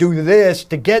have to do this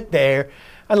to get there.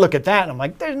 I look at that and I'm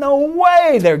like, there's no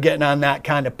way they're getting on that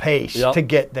kind of pace to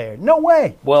get there. No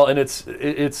way. Well, and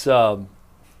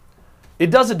it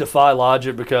doesn't defy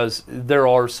logic because there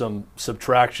are some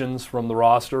subtractions from the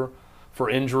roster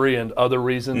for injury and other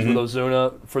reasons with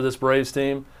Ozuna for this Braves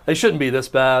team. They shouldn't be this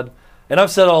bad. And I've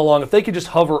said all along, if they could just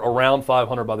hover around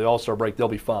 500 by the All-Star break, they'll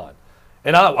be fine.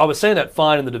 And I was saying that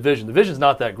fine in the division. The division's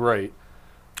not that great.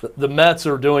 The Mets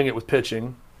are doing it with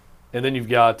pitching. And then you've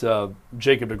got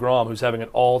Jacob deGrom, who's having an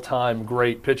all-time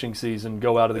great pitching season,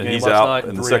 go out of the game he's last out night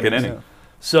in the 3 second innings. inning.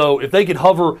 So if they could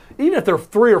hover, even if they're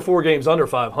 3 or 4 games under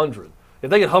 500, if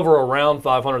they could hover around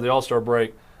 500 the All-Star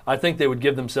break, I think they would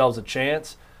give themselves a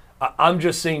chance. I'm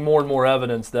just seeing more and more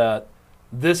evidence that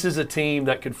this is a team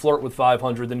that could flirt with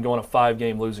 500 then go on a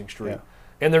 5-game losing streak. Yeah.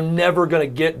 And they're never going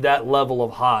to get that level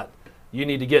of hot you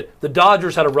need to get. The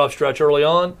Dodgers had a rough stretch early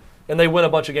on, and they win a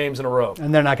bunch of games in a row.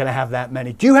 And they're not going to have that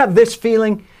many. Do you have this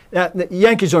feeling that the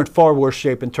Yankees are in far worse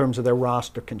shape in terms of their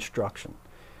roster construction?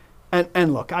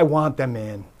 And look, I want them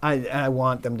in. I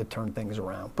want them to turn things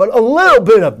around. But a little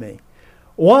bit of me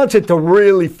wants it to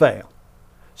really fail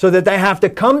so that they have to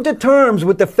come to terms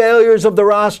with the failures of the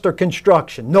roster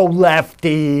construction. No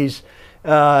lefties,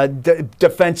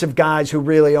 defensive guys who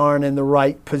really aren't in the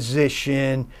right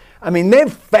position. I mean,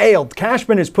 they've failed.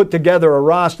 Cashman has put together a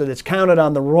roster that's counted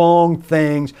on the wrong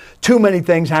things, too many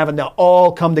things having to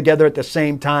all come together at the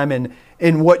same time.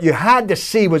 And what you had to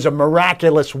see was a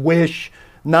miraculous wish,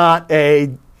 not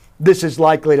a this is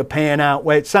likely to pan out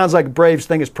way. It sounds like Braves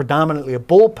thing is predominantly a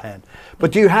bullpen.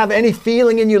 But do you have any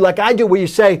feeling in you like I do where you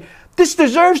say, this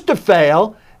deserves to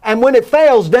fail, and when it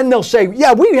fails, then they'll say,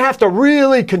 yeah, we have to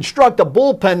really construct a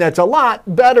bullpen that's a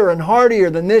lot better and hardier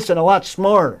than this and a lot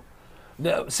smarter?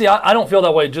 No, see, I don't feel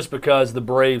that way just because the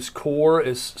Braves' core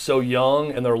is so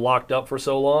young and they're locked up for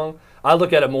so long. I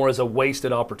look at it more as a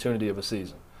wasted opportunity of a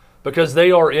season because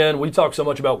they are in, we talk so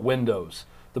much about windows.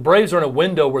 The Braves are in a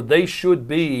window where they should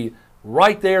be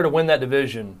right there to win that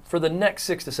division for the next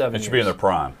 6 to 7 years. It should be in their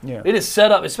prime. Yeah. It is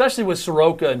set up, especially with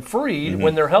Soroka and Fried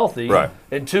when they're healthy, Right.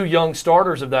 and 2 young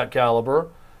starters of that caliber.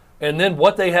 And then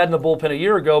what they had in the bullpen a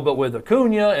year ago, but with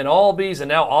Acuna and Albies and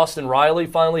now Austin Riley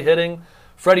finally hitting.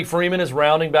 Freddie Freeman is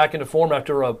rounding back into form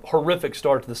after a horrific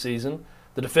start to the season,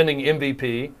 the defending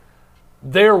MVP.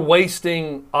 They're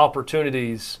wasting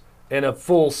opportunities in a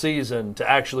full season to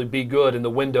actually be good in the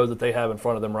window that they have in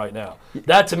front of them right now.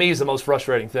 That, to me, is the most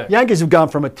frustrating thing. Yankees have gone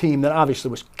from a team that obviously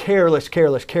was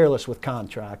careless with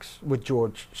contracts with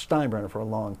George Steinbrenner for a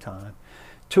long time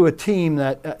to a team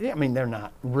that, they're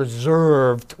not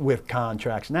reserved with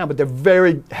contracts now, but they're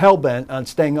very hell-bent on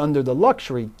staying under the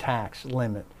luxury tax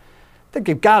limit. I think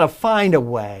you've got to find a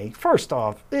way. First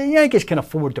off, the Yankees can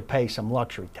afford to pay some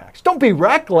luxury tax. Don't be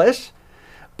reckless.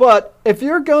 But if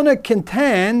you're going to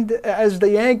contend as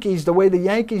the Yankees, the way the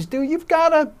Yankees do, you've got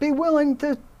to be willing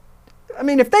to.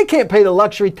 If they can't pay the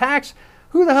luxury tax,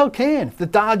 who the hell can? If the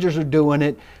Dodgers are doing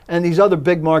it and these other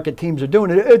big market teams are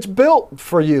doing it, it's built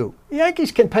for you. The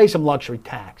Yankees can pay some luxury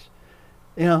tax.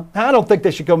 I don't think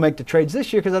they should go make the trades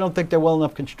this year because I don't think they're well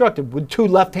enough constructed. With 2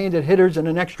 left-handed hitters and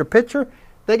an extra pitcher,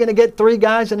 they're going to get 3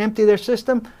 guys and empty their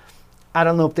system? I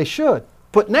don't know if they should.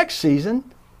 But next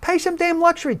season, pay some damn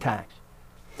luxury tax.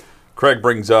 Craig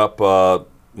brings up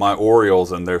my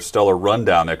Orioles and their stellar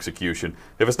rundown execution.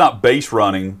 If it's not base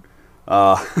running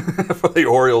for the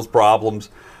Orioles'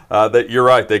 problems, that you're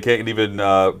right. They can't even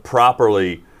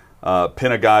properly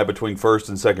pin a guy between first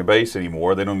and second base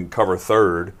anymore. They don't even cover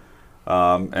third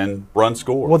and run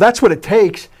score. Well, that's what it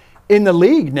takes in the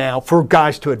league now for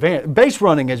guys to advance. Base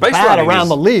running is bad running around is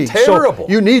the league. terrible.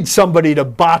 So you need somebody to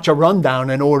botch a rundown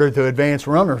in order to advance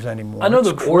runners anymore. I know It's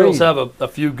the Orioles crazy. have a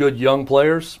few good young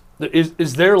players. Is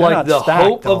there They're like not the stacked,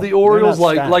 hope though. of the Orioles?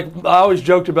 They're not Like I always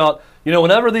joked about,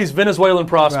 whenever these Venezuelan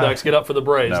prospects Right. get up for the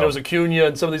Braves, No. there was Acuna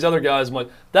and some of these other guys, I'm like,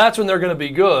 that's when they're going to be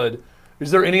good. Is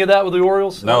there any of that with the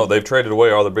Orioles? No, they've traded away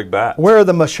all their big bats. Where are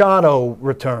the Machado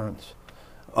returns?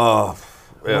 Yeah.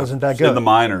 Wasn't that In good? the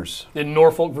minors. In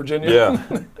Norfolk, Virginia?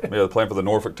 Yeah. They're playing for the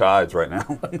Norfolk Tides right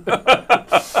now.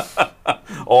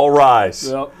 All rise.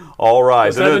 Yep. All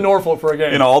rise. Send And to then, Norfolk for a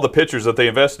game. all the pitchers that they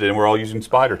invested in were all using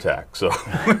spider tack. So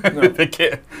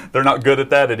they're not good at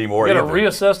that anymore. We got to either.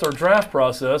 reassess our draft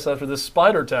process after this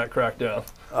spider tack crackdown.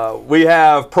 We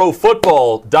have Pro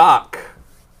Football Doc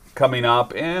coming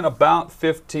up in about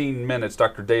 15 minutes.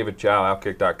 Dr. David Chow,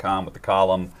 Outkick.com, with the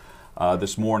column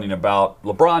this morning about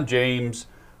LeBron James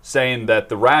saying that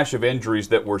the rash of injuries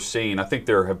that we're seeing, I think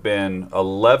there have been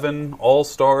 11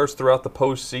 All-Stars throughout the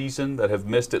postseason that have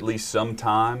missed at least some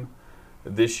time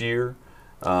this year.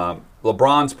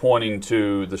 LeBron's pointing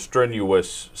to the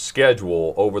strenuous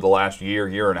schedule over the last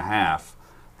year and a half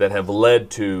that have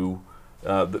led to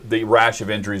the rash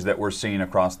of injuries that we're seeing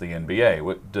across the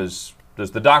NBA. Does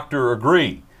the doctor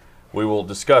agree? We will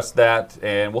discuss that,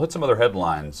 and we'll hit some other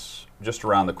headlines just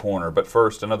around the corner. But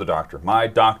first, another doctor.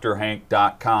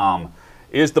 MyDrHank.com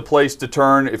is the place to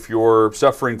turn if you're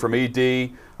suffering from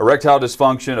ED. Erectile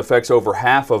dysfunction affects over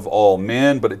half of all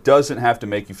men, but it doesn't have to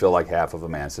make you feel like half of a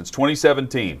man. Since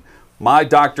 2017, My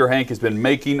Dr. Hank has been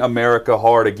making America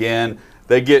hard again.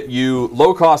 They get you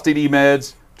low-cost ED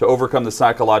meds to overcome the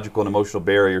psychological and emotional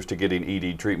barriers to getting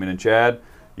ED treatment. And Chad,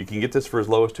 you can get this for as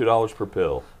low as $2 per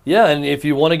pill. Yeah, and if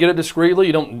you want to get it discreetly,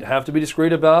 you don't have to be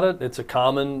discreet about it. It's a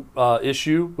common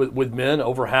issue with men,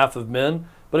 over half of men.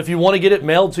 But if you want to get it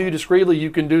mailed to you discreetly, you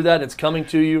can do that. It's coming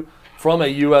to you from a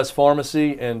U.S.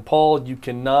 pharmacy. And, Paul, you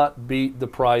cannot beat the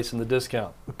price and the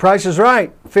discount. The price is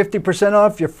right. 50%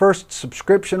 off your first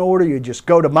subscription order. You just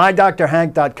go to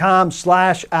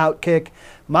mydrhank.com/outkick.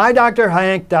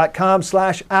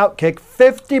 mydrhank.com/outkick.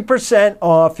 50%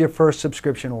 off your first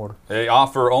subscription order. A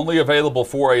offer only available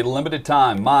for a limited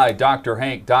time.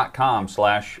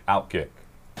 mydrhank.com/outkick.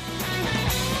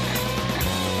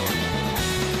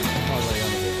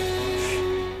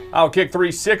 Outkick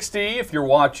 360. If you're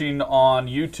watching on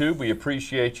YouTube, we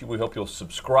appreciate you. We hope you'll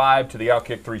subscribe to the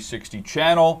Outkick 360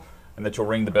 channel and that you'll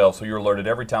ring the bell so you're alerted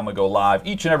every time we go live,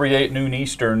 each and every day at noon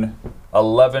Eastern,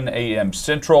 11 a.m.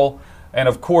 Central. And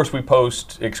of course, we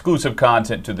post exclusive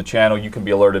content to the channel. You can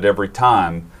be alerted every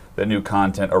time that new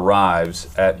content arrives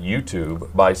at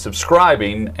YouTube by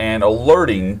subscribing and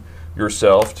alerting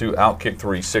yourself to Outkick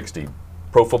 360.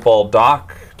 Pro Football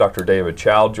Doc, Dr. David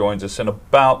Chow, joins us in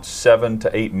about 7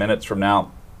 to 8 minutes from now.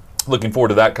 Looking forward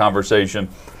to that conversation.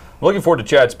 Looking forward to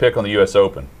Chad's pick on the U.S.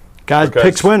 Open. Guys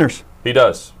picks winners. He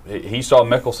does. He saw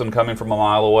Mickelson coming from a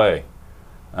mile away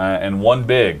and won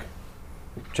big.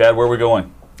 Chad, where are we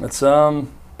going? It's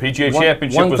PGA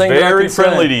Championship was very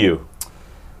friendly to you.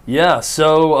 Yeah,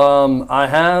 so I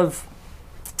have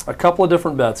a couple of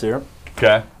different bets here.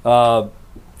 Okay.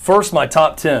 First, my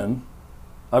top 10.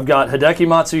 I've got Hideki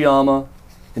Matsuyama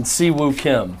and Siwoo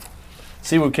Kim.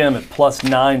 Siwoo Kim at plus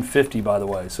 950, by the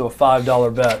way. So a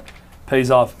 $5 bet pays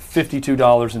off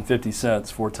 $52.50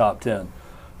 for top 10.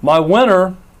 My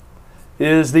winner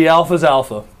is the Alpha's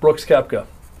Alpha, Brooks Koepka,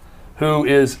 who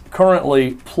is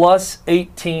currently plus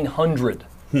 1,800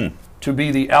 to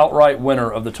be the outright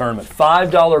winner of the tournament.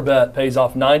 $5 bet pays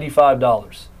off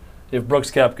 $95 if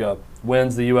Brooks Koepka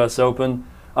wins the U.S. Open.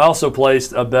 I also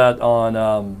placed a bet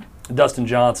on Dustin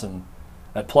Johnson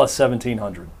at plus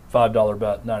 1,700. $5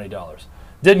 bet, $90.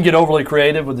 Didn't get overly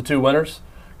creative with the two winners.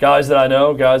 Guys that I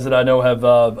know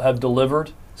have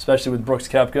delivered, especially with Brooks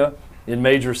Koepka in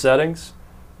major settings.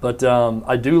 But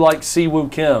I do like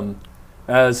Siwoo Kim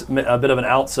as a bit of an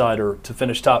outsider to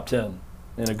finish top 10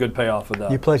 and a good payoff with that.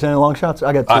 You place any long shots?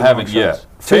 I got two. I haven't yet.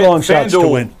 Two long shots to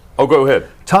win. Oh, go ahead.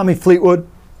 Tommy Fleetwood.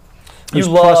 You He's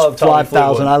love plus Tommy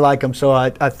 5,000. Fleetwood. I like him, so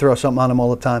I throw something on him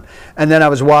all the time. And then I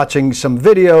was watching some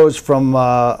videos from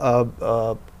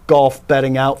a golf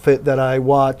betting outfit that I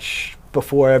watch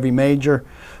before every major.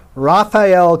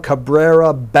 Rafael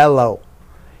Cabrera Bello.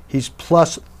 He's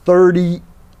plus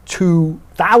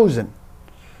 32,000.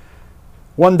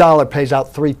 $1 pays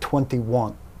out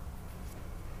 $321.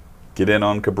 Get in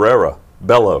on Cabrera.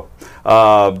 Bello.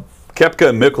 Koepka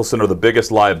and Mickelson are the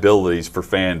biggest liabilities for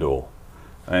FanDuel.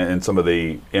 And some of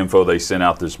the info they sent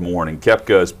out this morning.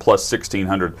 Koepka is plus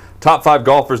 1,600. Top 5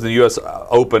 golfers in the U.S.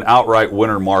 Open outright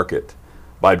winner market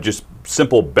by just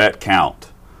simple bet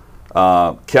count.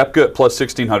 Koepka at plus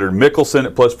 1,600. Mickelson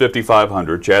at plus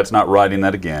 5,500. Chad's not writing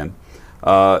that again.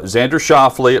 Xander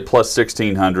Schauffele at plus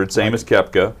 1,600, same as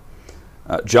Koepka.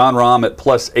 Jon Rahm at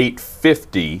plus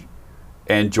 850.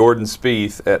 And Jordan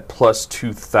Spieth at plus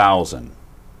 2,000.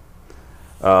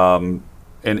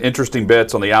 And interesting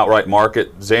bets on the outright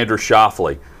market. Xander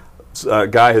Schauffele, a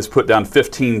guy has put down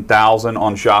 15,000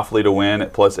 on Schauffele to win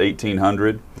at plus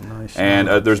 1,800. Nice. And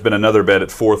there's been another bet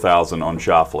at 4,000 on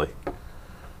Schauffele.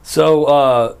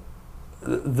 So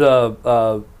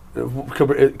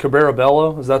Cabrera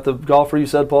Bello, is that the golfer you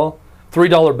said, Paul?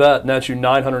 $3 bet nets you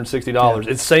 $960. Yeah. It's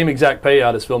the same exact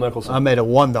payout as Phil Mickelson. I made a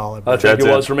 $1 bet. I think it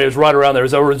was for me. It was right around there.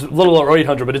 It was a little over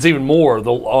 800, but it's even more.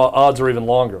 The odds are even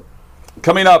longer.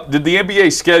 Coming up, did the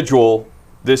NBA schedule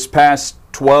this past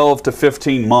 12 to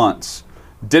 15 months,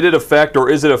 did it affect or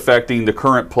is it affecting the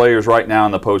current players right now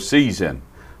in the postseason?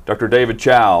 Dr. David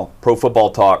Chow, Pro Football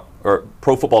Doc,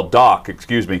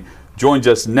 joins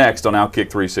us next on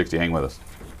Outkick 360. Hang with us.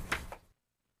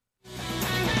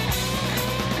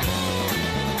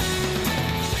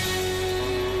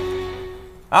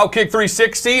 Outkick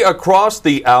 360 across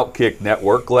the Outkick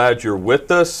Network. Glad you're with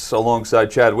us.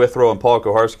 Alongside Chad Withrow and Paul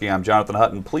Koharski, I'm Jonathan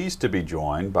Hutton. Pleased to be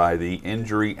joined by the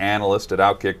injury analyst at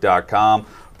Outkick.com,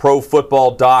 Pro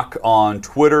Football Doc on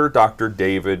Twitter. Dr.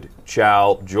 David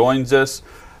Chow joins us.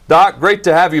 Doc, great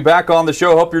to have you back on the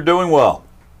show. Hope you're doing well.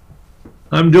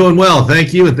 I'm doing well.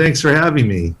 Thank you, and thanks for having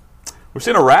me. We've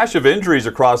seen a rash of injuries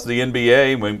across the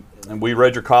NBA. And we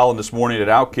read your column this morning at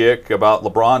Outkick about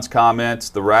LeBron's comments,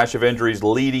 the rash of injuries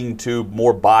leading to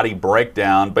more body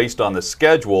breakdown based on the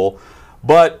schedule.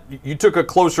 but you took a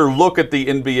closer look at the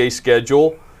NBA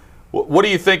schedule. What do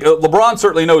you think? LeBron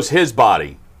certainly knows his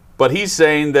body, but he's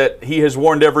saying that he has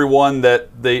warned everyone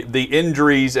that the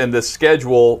injuries and the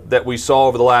schedule that we saw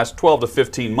over the last 12 to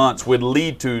 15 months would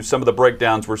lead to some of the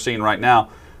breakdowns we're seeing right now.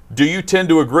 Do you tend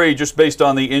to agree just based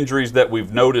on the injuries that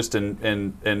we've noticed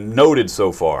and noted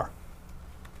so far?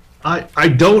 I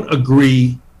don't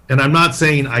agree, and I'm not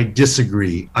saying I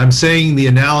disagree. I'm saying the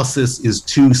analysis is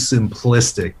too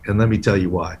simplistic, and let me tell you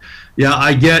why. Yeah,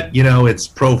 I get, it's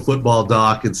pro football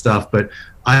doc and stuff, but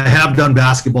I have done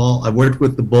basketball. I've worked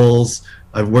with the Bulls.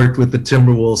 I've worked with the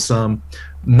Timberwolves some,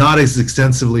 not as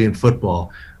extensively in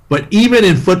football. But even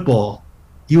in football,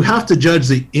 you have to judge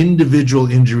the individual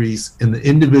injuries and the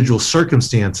individual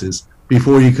circumstances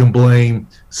before you can blame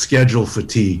schedule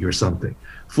fatigue or something.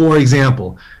 For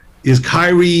example, is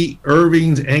Kyrie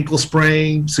Irving's ankle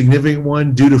sprain, significant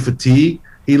one, due to fatigue?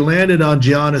 He landed on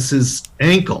Giannis's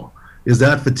ankle. Is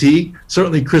that fatigue?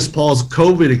 Certainly Chris Paul's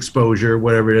COVID exposure,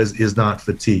 whatever it is not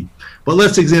fatigue. But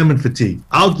let's examine fatigue.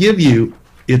 I'll give you,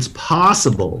 it's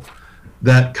possible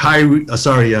that Kawhi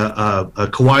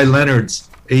Leonard's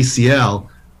ACL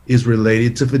is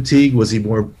related to fatigue. Was he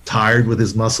more tired with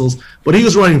his muscles? But he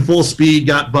was running full speed,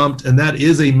 got bumped, and that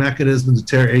is a mechanism to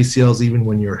tear ACLs even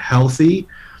when you're healthy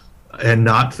and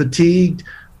not fatigued.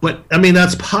 But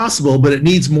that's possible, but it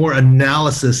needs more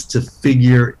analysis to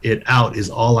figure it out, is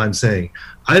all I'm saying.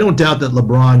 I don't doubt that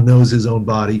LeBron knows his own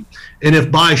body. And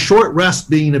if by short rest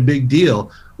being a big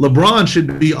deal, LeBron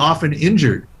should be often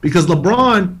injured, because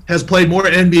LeBron has played more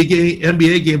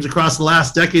NBA games across the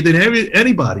last decade than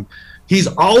anybody. He's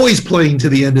always playing to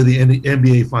the end of the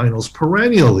NBA Finals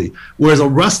perennially, whereas the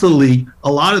rest of the league,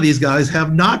 a lot of these guys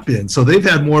have not been. So they've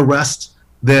had more rest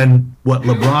than what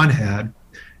LeBron had.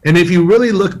 And if you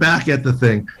really look back at the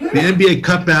thing, the NBA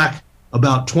cut back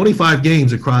about 25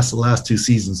 games across the last two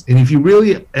seasons. And if you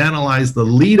really analyze the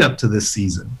lead up to this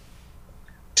season,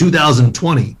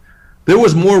 2020, there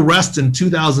was more rest in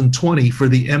 2020 for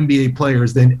the NBA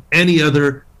players than any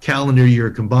other calendar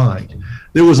year combined.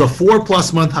 There was a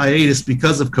 4+ month hiatus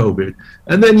because of COVID.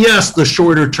 And then, yes, the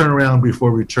shorter turnaround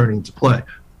before returning to play.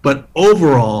 But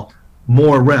overall,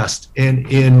 more rest. And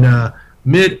in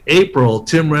mid-April,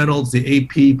 Tim Reynolds, the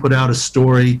AP, put out a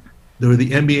story where the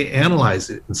NBA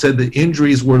analyzed it and said the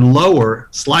injuries were lower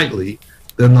slightly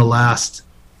than the last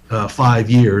 5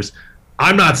 years.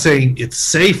 I'm not saying it's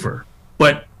safer,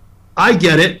 but I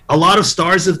get it. A lot of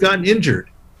stars have gotten injured.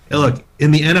 And look,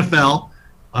 in the NFL,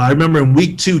 I remember in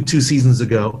week 2 seasons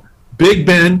ago, Big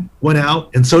Ben went out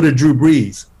and so did Drew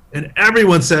Brees. And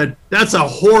everyone said, that's a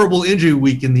horrible injury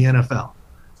week in the NFL.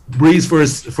 Brees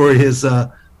for his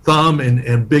thumb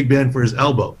and Big Ben for his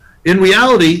elbow. In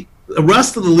reality, the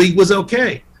rest of the league was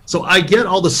okay. So I get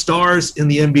all the stars in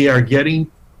the NBA are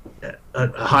getting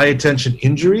high attention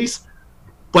injuries,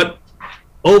 but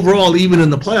overall, even in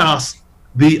the playoffs,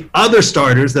 the other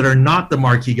starters that are not the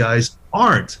marquee guys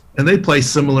aren't, and they play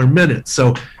similar minutes.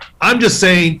 So I'm just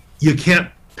saying you can't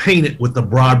paint it with the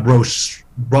broad brush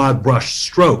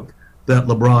stroke that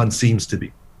LeBron seems to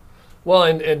be. Well,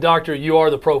 and Doctor, you are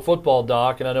the pro football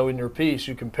doc, and I know in your piece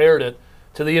you compared it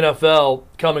to the NFL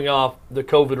coming off the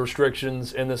COVID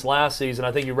restrictions in this last season.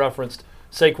 I think you referenced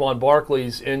Saquon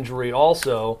Barkley's injury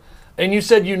also, and you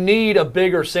said you need a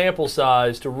bigger sample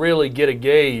size to really get a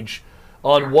gauge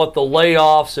on what the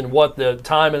layoffs and what the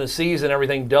time in the season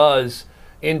everything does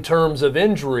in terms of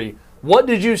injury. What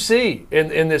did you see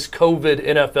in this COVID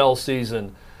NFL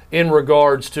season in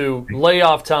regards to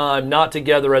layoff time, not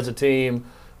together as a team,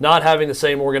 not having the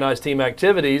same organized team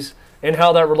activities, and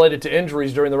how that related to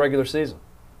injuries during the regular season?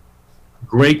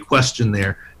 Great question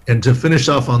there. And to finish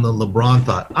off on the LeBron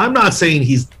thought, I'm not saying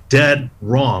he's dead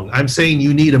wrong. I'm saying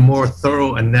you need a more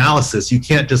thorough analysis. You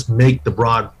can't just make the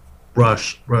broad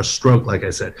brush stroke, like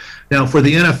I said. Now, for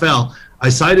the NFL, I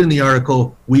cited in the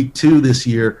article week 2 this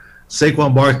year,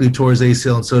 Saquon Barkley tore his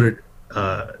ACL and so did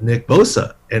Nick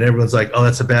Bosa. And everyone's like, oh,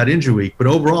 that's a bad injury week. But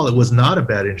overall, it was not a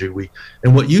bad injury week.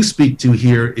 And what you speak to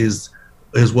here is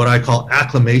what I call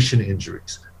acclimation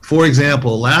injuries. For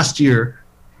example, last year,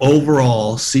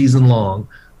 overall, season long,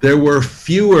 there were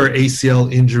fewer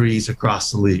ACL injuries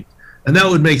across the league. And that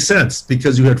would make sense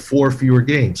because you had 4 fewer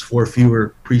games, 4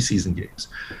 fewer preseason games.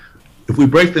 If we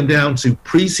break them down to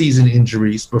preseason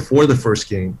injuries before the first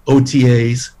game,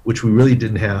 OTAs, which we really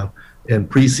didn't have, and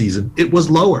preseason, it was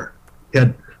lower. It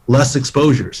had less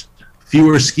exposures,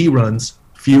 fewer ski runs,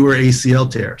 fewer ACL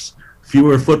tears,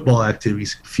 fewer football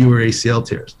activities, fewer ACL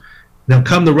tears. Now,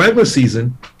 come the regular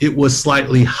season, it was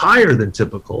slightly higher than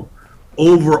typical.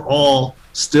 Overall,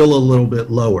 still a little bit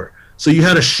lower. So you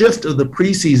had a shift of the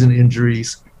preseason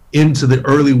injuries into the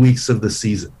early weeks of the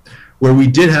season. where we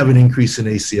did have an increase in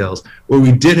ACLs, where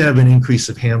we did have an increase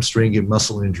of hamstring and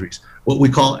muscle injuries, what we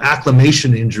call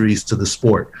acclimation injuries to the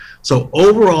sport. So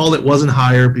overall, it wasn't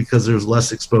higher because there's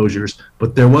less exposures,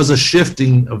 but there was a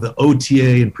shifting of the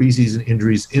OTA and preseason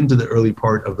injuries into the early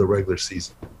part of the regular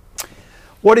season.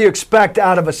 What do you expect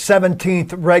out of a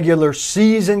 17th regular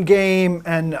season game,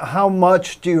 and how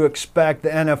much do you expect the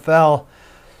NFL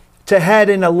to head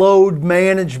in a load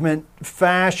management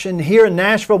fashion? Here in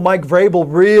Nashville, Mike Vrabel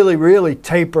really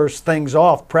tapers things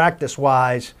off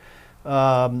practice-wise.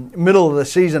 Middle of the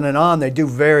season and on, they do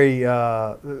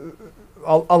a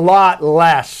lot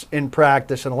less in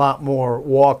practice and a lot more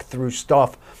walk-through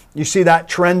stuff. You see that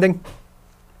trending?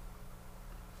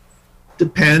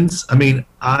 Depends. I mean,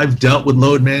 I've dealt with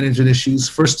load management issues,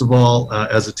 first of all,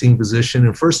 as a team physician.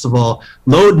 And first of all,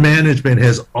 load management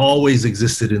has always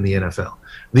existed in the NFL.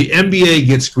 The NBA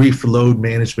gets grief for load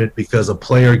management because a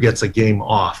player gets a game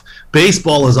off.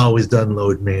 Baseball has always done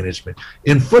load management.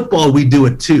 In football, we do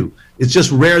it too. It's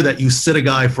just rare that you sit a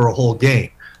guy for a whole game.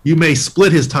 You may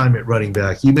split his time at running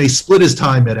back. You may split his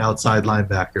time at outside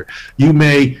linebacker. You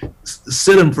may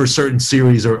sit him for certain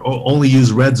series or only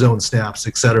use red zone snaps,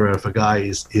 et cetera, if a guy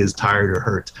is tired or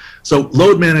hurt. So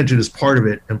load management is part of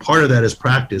it, and part of that is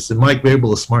practice, and Mike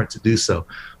Vrabel is smart to do so.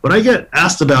 But I get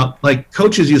asked about, like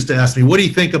coaches used to ask me, what do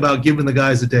you think about giving the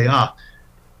guys a day off?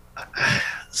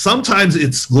 Sometimes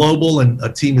it's global and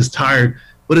a team is tired,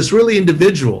 but it's really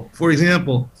individual. For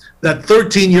example, that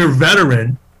 13-year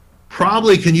veteran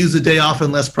probably can use a day off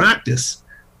and less practice.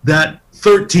 That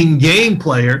 13-game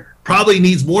player probably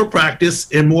needs more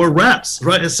practice and more reps,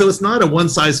 right? So it's not a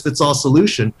one-size-fits-all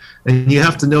solution, and you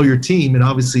have to know your team, and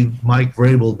obviously Mike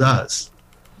Vrabel does.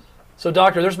 So,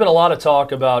 Doctor, there's been a lot of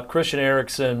talk about Christian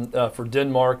Eriksen for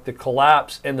Denmark, the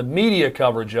collapse and the media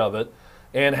coverage of it,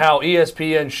 and how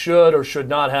ESPN should or should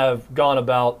not have gone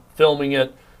about filming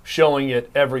it, showing it,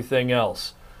 everything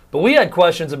else. But we had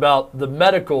questions about the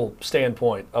medical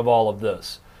standpoint of all of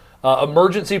this.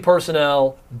 Emergency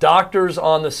personnel, doctors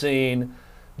on the scene,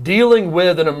 dealing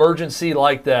with an emergency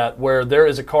like that where there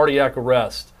is a cardiac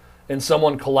arrest and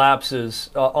someone collapses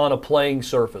on a playing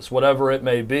surface, whatever it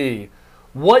may be.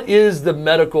 What is the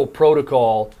medical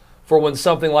protocol for when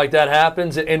something like that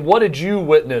happens? And what did you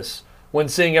witness when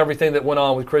seeing everything that went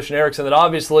on with Christian Eriksen that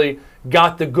obviously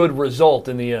got the good result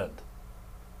in the end?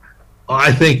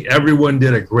 I think everyone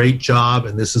did a great job,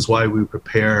 and this is why we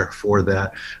prepare for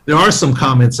that. There are some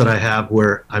comments that I have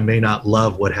where I may not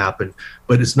love what happened,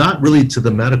 but it's not really to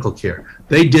the medical care.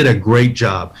 They did a great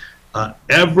job.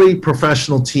 Every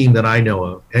professional team that I know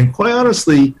of, and quite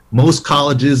honestly, most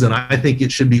colleges, and I think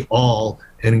it should be all,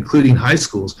 and including high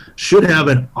schools, should have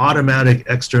an automatic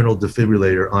external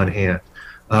defibrillator on hand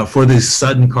for these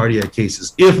sudden cardiac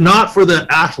cases. If not for the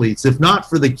athletes, if not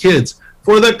for the kids,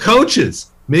 for the coaches,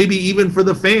 maybe even for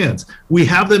the fans. We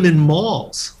have them in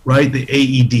malls, right, the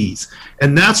AEDs.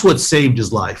 And that's what saved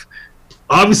his life.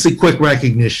 Obviously, quick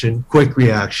recognition, quick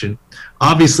reaction.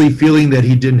 Obviously, feeling that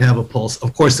he didn't have a pulse.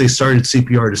 Of course, they started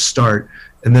CPR to start,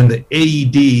 and then the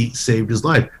AED saved his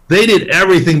life. They did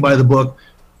everything by the book.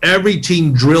 Every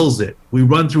team drills it. We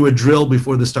run through a drill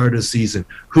before the start of the season.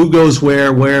 Who goes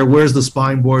where's the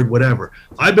spine board, whatever.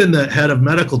 I've been the head of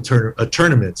medical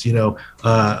tournaments,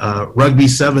 rugby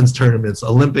sevens tournaments,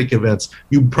 Olympic events.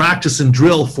 You practice and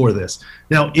drill for this.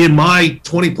 Now, in my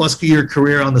 20-plus year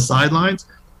career on the sidelines,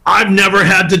 I've never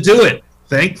had to do it,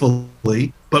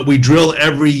 thankfully, but we drill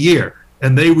every year,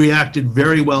 and they reacted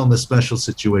very well in this special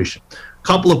situation.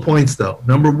 Couple of points, though.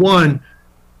 Number one,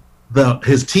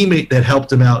 his teammate that helped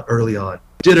him out early on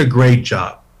did a great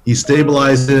job. He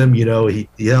stabilized him, he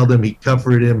held him, he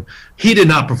comforted him. He did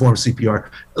not perform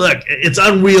CPR. Look, it's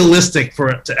unrealistic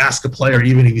to ask a player,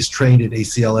 even if he's trained in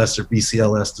ACLS or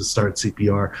BCLS, to start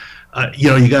CPR.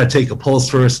 You got to take a pulse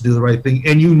first, do the right thing,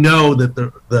 and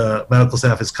that the medical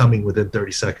staff is coming within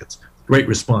 30 seconds. Great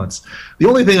response. The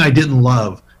only thing I didn't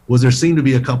love was there seemed to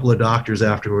be a couple of doctors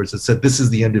afterwards that said this is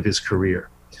the end of his career,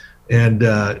 and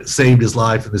saved his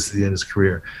life, and this is the end of his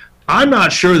career. I'm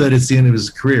not sure that it's the end of his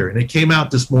career. And it came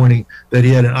out this morning that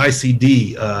he had an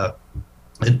ICD,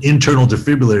 an internal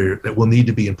defibrillator that will need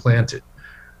to be implanted.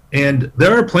 And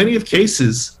there are plenty of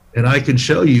cases, and I can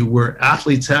show you, where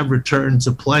athletes have returned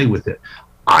to play with it.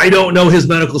 I don't know his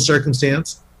medical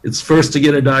circumstance. It's first to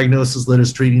get a diagnosis, let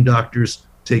his treating doctors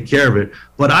take care of it.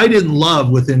 But I didn't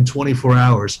love within 24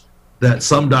 hours that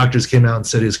some doctors came out and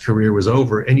said his career was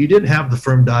over, and you didn't have the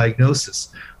firm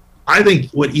diagnosis. I think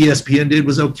what ESPN did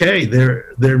was okay.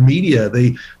 Their media,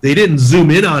 they didn't zoom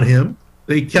in on him.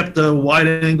 They kept a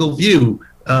wide-angle view.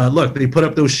 Look, they put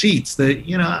up those sheets.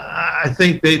 I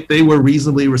think they were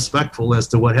reasonably respectful as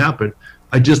to what happened.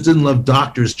 I just didn't love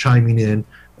doctors chiming in.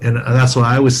 And that's what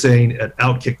I was saying at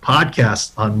Outkick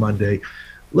Podcast on Monday.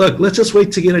 Look, let's just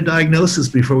wait to get a diagnosis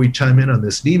before we chime in on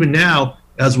this. And even now,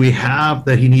 as we have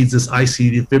that he needs this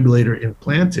ICD defibrillator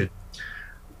implanted,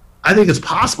 I think it's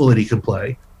possible that he can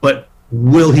play, but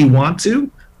will he want to?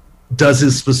 Does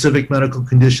his specific medical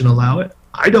condition allow it?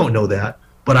 I don't know that,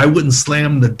 but I wouldn't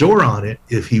slam the door on it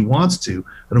if he wants to.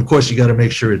 And of course, you got to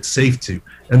make sure it's safe to.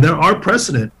 And there are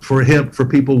precedent for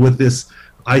people with this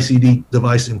ICD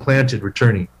device implanted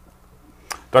returning.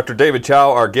 Dr. David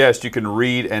Chao, our guest. You can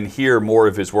read and hear more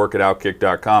of his work at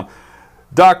Outkick.com.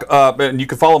 Doc, and you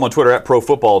can follow him on Twitter at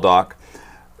ProFootballDoc.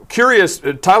 Curious,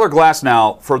 Tyler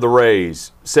Glasnow for the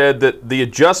Rays said that the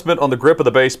adjustment on the grip of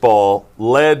the baseball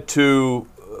led to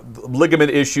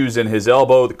ligament issues in his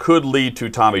elbow that could lead to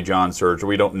Tommy John surgery.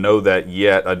 We don't know that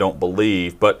yet, I don't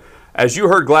believe. But as you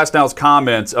heard Glasnow's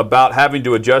comments about having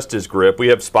to adjust his grip, we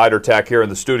have Spider Tack here in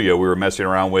the studio we were messing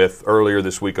around with earlier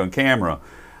this week on camera.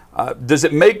 Does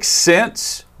it make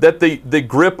sense that the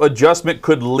grip adjustment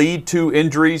could lead to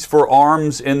injuries for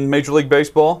arms in Major League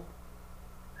Baseball?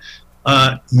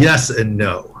 Yes and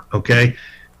no, okay?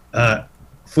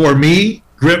 For me,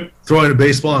 grip throwing a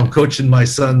baseball, I'm coaching my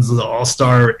son's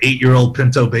all-star 8-year-old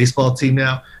Pinto baseball team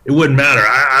now. It wouldn't matter.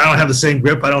 I don't have the same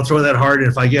grip. I don't throw that hard, and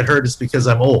if I get hurt, it's because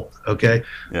I'm old, okay?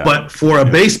 Yeah. But for a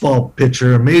baseball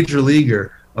pitcher, a major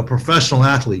leaguer, a professional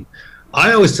athlete,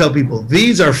 I always tell people,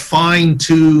 these are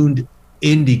fine-tuned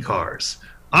Indy cars.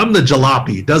 I'm the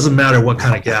jalopy. It doesn't matter what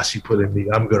kind of gas you put in me,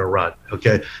 I'm going to run,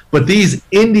 okay? But these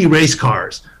Indy race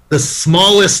cars, the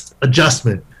smallest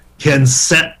adjustment can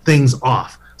set things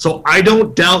off. So I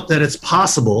don't doubt that it's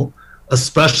possible,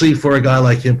 especially for a guy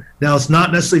like him. Now, it's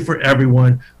not necessarily for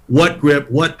everyone. What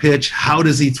grip, what pitch, how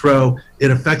does he throw?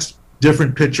 It affects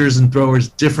different pitchers and throwers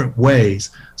different ways.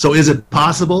 So is it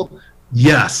possible?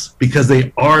 Yes, because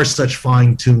they are such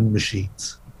fine-tuned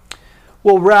machines.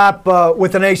 We'll wrap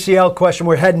with an ACL question.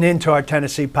 We're heading into our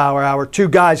Tennessee Power Hour. Two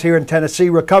guys here in Tennessee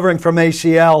recovering from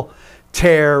ACL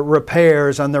tear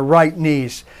repairs on their right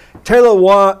knees. Taylor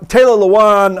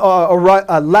Lewan,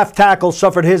 a left tackle,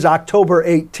 suffered his October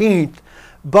 18th.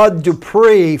 Bud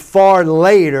Dupree, far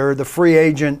later, the free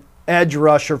agent edge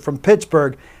rusher from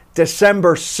Pittsburgh,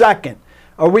 December 2nd.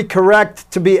 Are we correct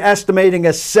to be estimating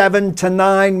a 7 to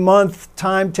 9 month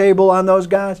timetable on those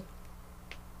guys?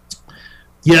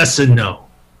 Yes and no.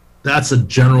 That's a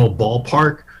general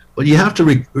ballpark. But you have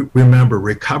to remember,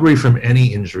 recovery from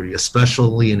any injury,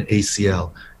 especially an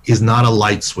ACL, is not a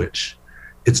light switch.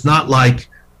 It's not like,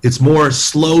 it's more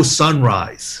slow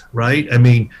sunrise, right? I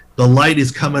mean, the light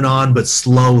is coming on, but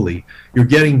slowly. You're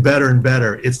getting better and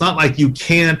better. It's not like you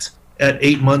can't at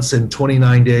 8 months and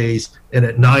 29 days, and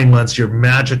at 9 months, you're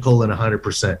magical and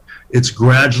 100%. It's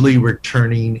gradually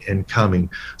returning and coming.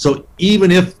 So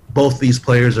even if both these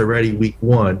players are ready week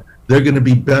 1, they're going to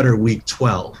be better week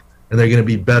 12, and they're going to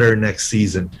be better next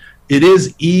season. It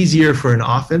is easier for an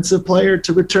offensive player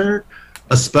to return,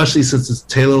 especially since it's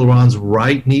Taylor Lewan's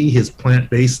right knee, his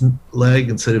plant-based leg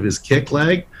instead of his kick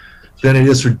leg, than it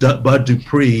is for Bud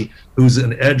Dupree, who's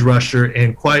an edge rusher,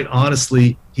 and quite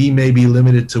honestly, he may be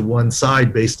limited to one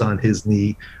side based on his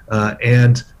knee,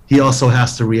 and he also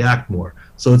has to react more.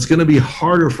 So it's going to be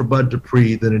harder for Bud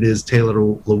Dupree than it is Taylor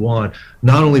Lewan,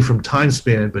 not only from time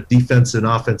span, but defensive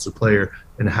and offensive player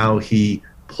and how he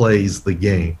plays the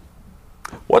game.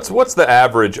 What's the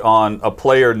average on a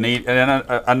player and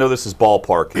I know this is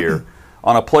ballpark here,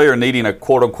 on a player needing a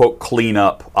quote-unquote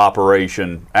cleanup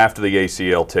operation after the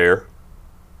ACL tear?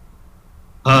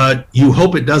 You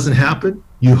hope it doesn't happen.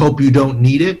 You hope you don't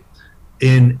need it.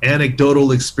 In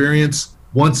anecdotal experience,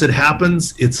 once it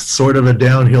happens, it's sort of a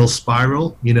downhill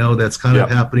spiral, that's kind of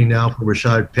happening now for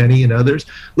Rashad Penny and others.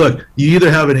 Look, you either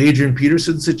have an Adrian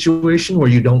Peterson situation where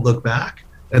you don't look back,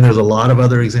 and there's a lot of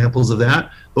other examples of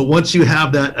that. But once you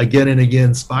have that again and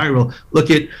again spiral,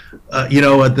 look at, at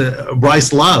the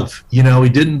Bryce Love. He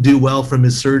didn't do well from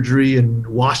his surgery and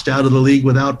washed out of the league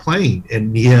without playing,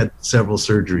 and he had several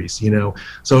surgeries.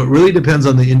 So it really depends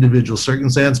on the individual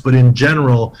circumstance. But in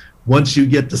general, once you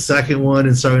get the second one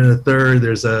and starting the third,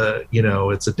 there's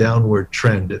it's a downward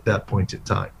trend at that point in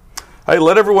time. Hey,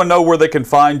 let everyone know where they can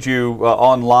find you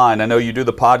online. I know you do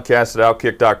the podcast at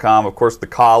Outkick.com, of course, the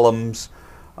columns.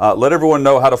 Let everyone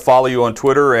know how to follow you on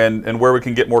Twitter and where we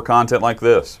can get more content like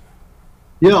this.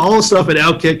 Yeah, all the stuff at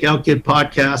Outkick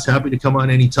Podcast. Happy to come on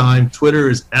anytime. Twitter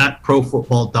is at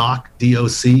ProFootballDoc,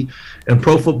 D-O-C, and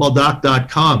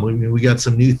ProFootballDoc.com. I mean, we got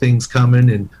some new things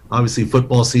coming, and obviously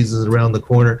football season is around the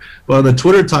corner. But on the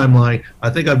Twitter timeline,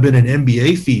 I think I've been an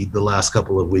NBA feed the last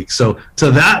couple of weeks. So to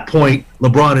that point,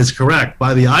 LeBron is correct.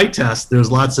 By the eye test,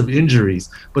 there's lots of injuries,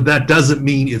 but that doesn't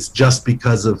mean it's just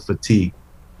because of fatigue.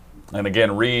 And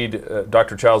again, read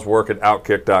Dr. Child's work at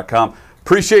Outkick.com.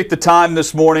 Appreciate the time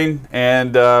this morning,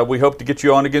 and we hope to get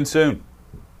you on again soon.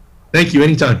 Thank you.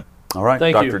 Anytime. All right.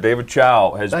 Thank Dr. you. David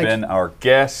Chow has been our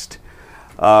guest.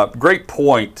 Great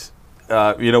point.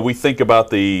 We think about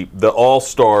the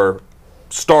all-star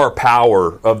star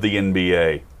power of the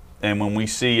NBA, and when we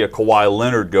see a Kawhi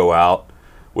Leonard go out,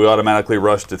 we automatically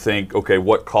rush to think, okay,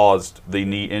 what caused the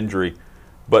knee injury?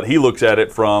 But he looks at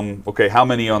it from, okay, how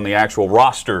many on the actual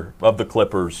roster of the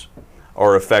Clippers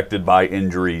are affected by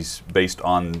injuries based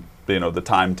on the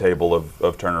timetable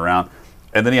of turnaround.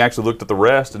 And then he actually looked at the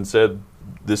rest and said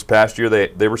this past year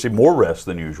they received more rest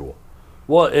than usual.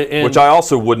 Well, which I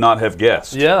also would not have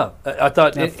guessed. Yeah, I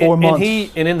thought 4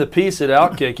 months. And in the piece at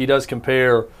Outkick, he does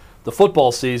compare the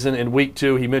football season. In week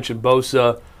 2, he mentioned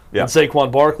Bosa and Saquon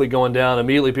Barkley going down.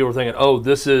 Immediately people were thinking, oh,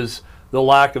 this is the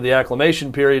lack of the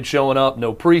acclimation period showing up,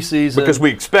 no preseason. Because we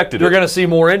expected You're going to see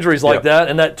more injuries like that,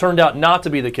 and that turned out not to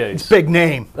be the case. It's big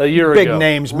name. A year big ago.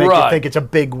 names make you think it's a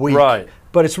big week. Right.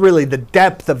 But it's really the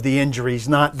depth of the injuries,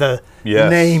 not the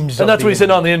names. And that's what he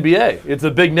said on the NBA. It's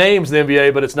the big names in the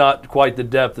NBA, but it's not quite the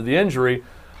depth of the injury.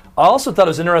 I also thought it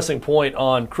was an interesting point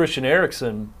on Christian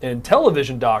Eriksen and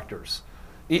television doctors.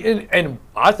 And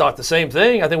I thought the same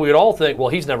thing. I think we would all think, well,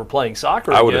 he's never playing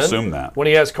soccer again. I would assume that. When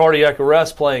he has cardiac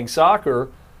arrest playing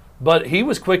soccer. But he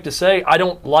was quick to say, I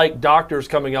don't like doctors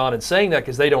coming on and saying that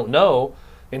because they don't know.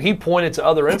 And he pointed to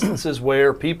other instances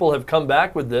where people have come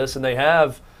back with this and they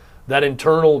have that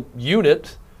internal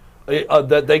unit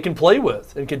that they can play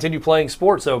with and continue playing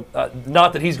sports. So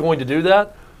not that he's going to do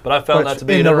that, but I found that to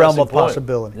be in an the realm interesting of point.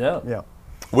 possibility. Yeah.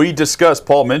 We discussed,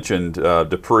 Paul mentioned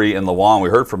Dupree and Lewan. We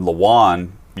heard from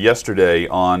Lewan yesterday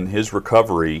on his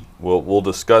recovery. We'll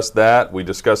discuss that. We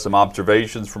discussed some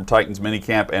observations from Titans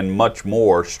minicamp and much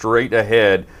more straight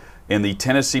ahead in the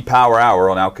Tennessee Power Hour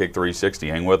on Outkick 360.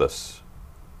 Hang with us.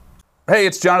 Hey,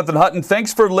 it's Jonathan Hutton.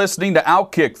 Thanks for listening to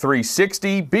Outkick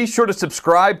 360. Be sure to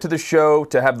subscribe to the show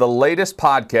to have the latest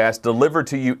podcast delivered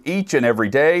to you each and every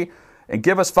day, and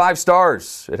give us 5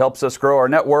 stars. It helps us grow our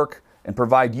network and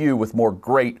provide you with more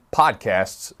great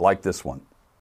podcasts like this one.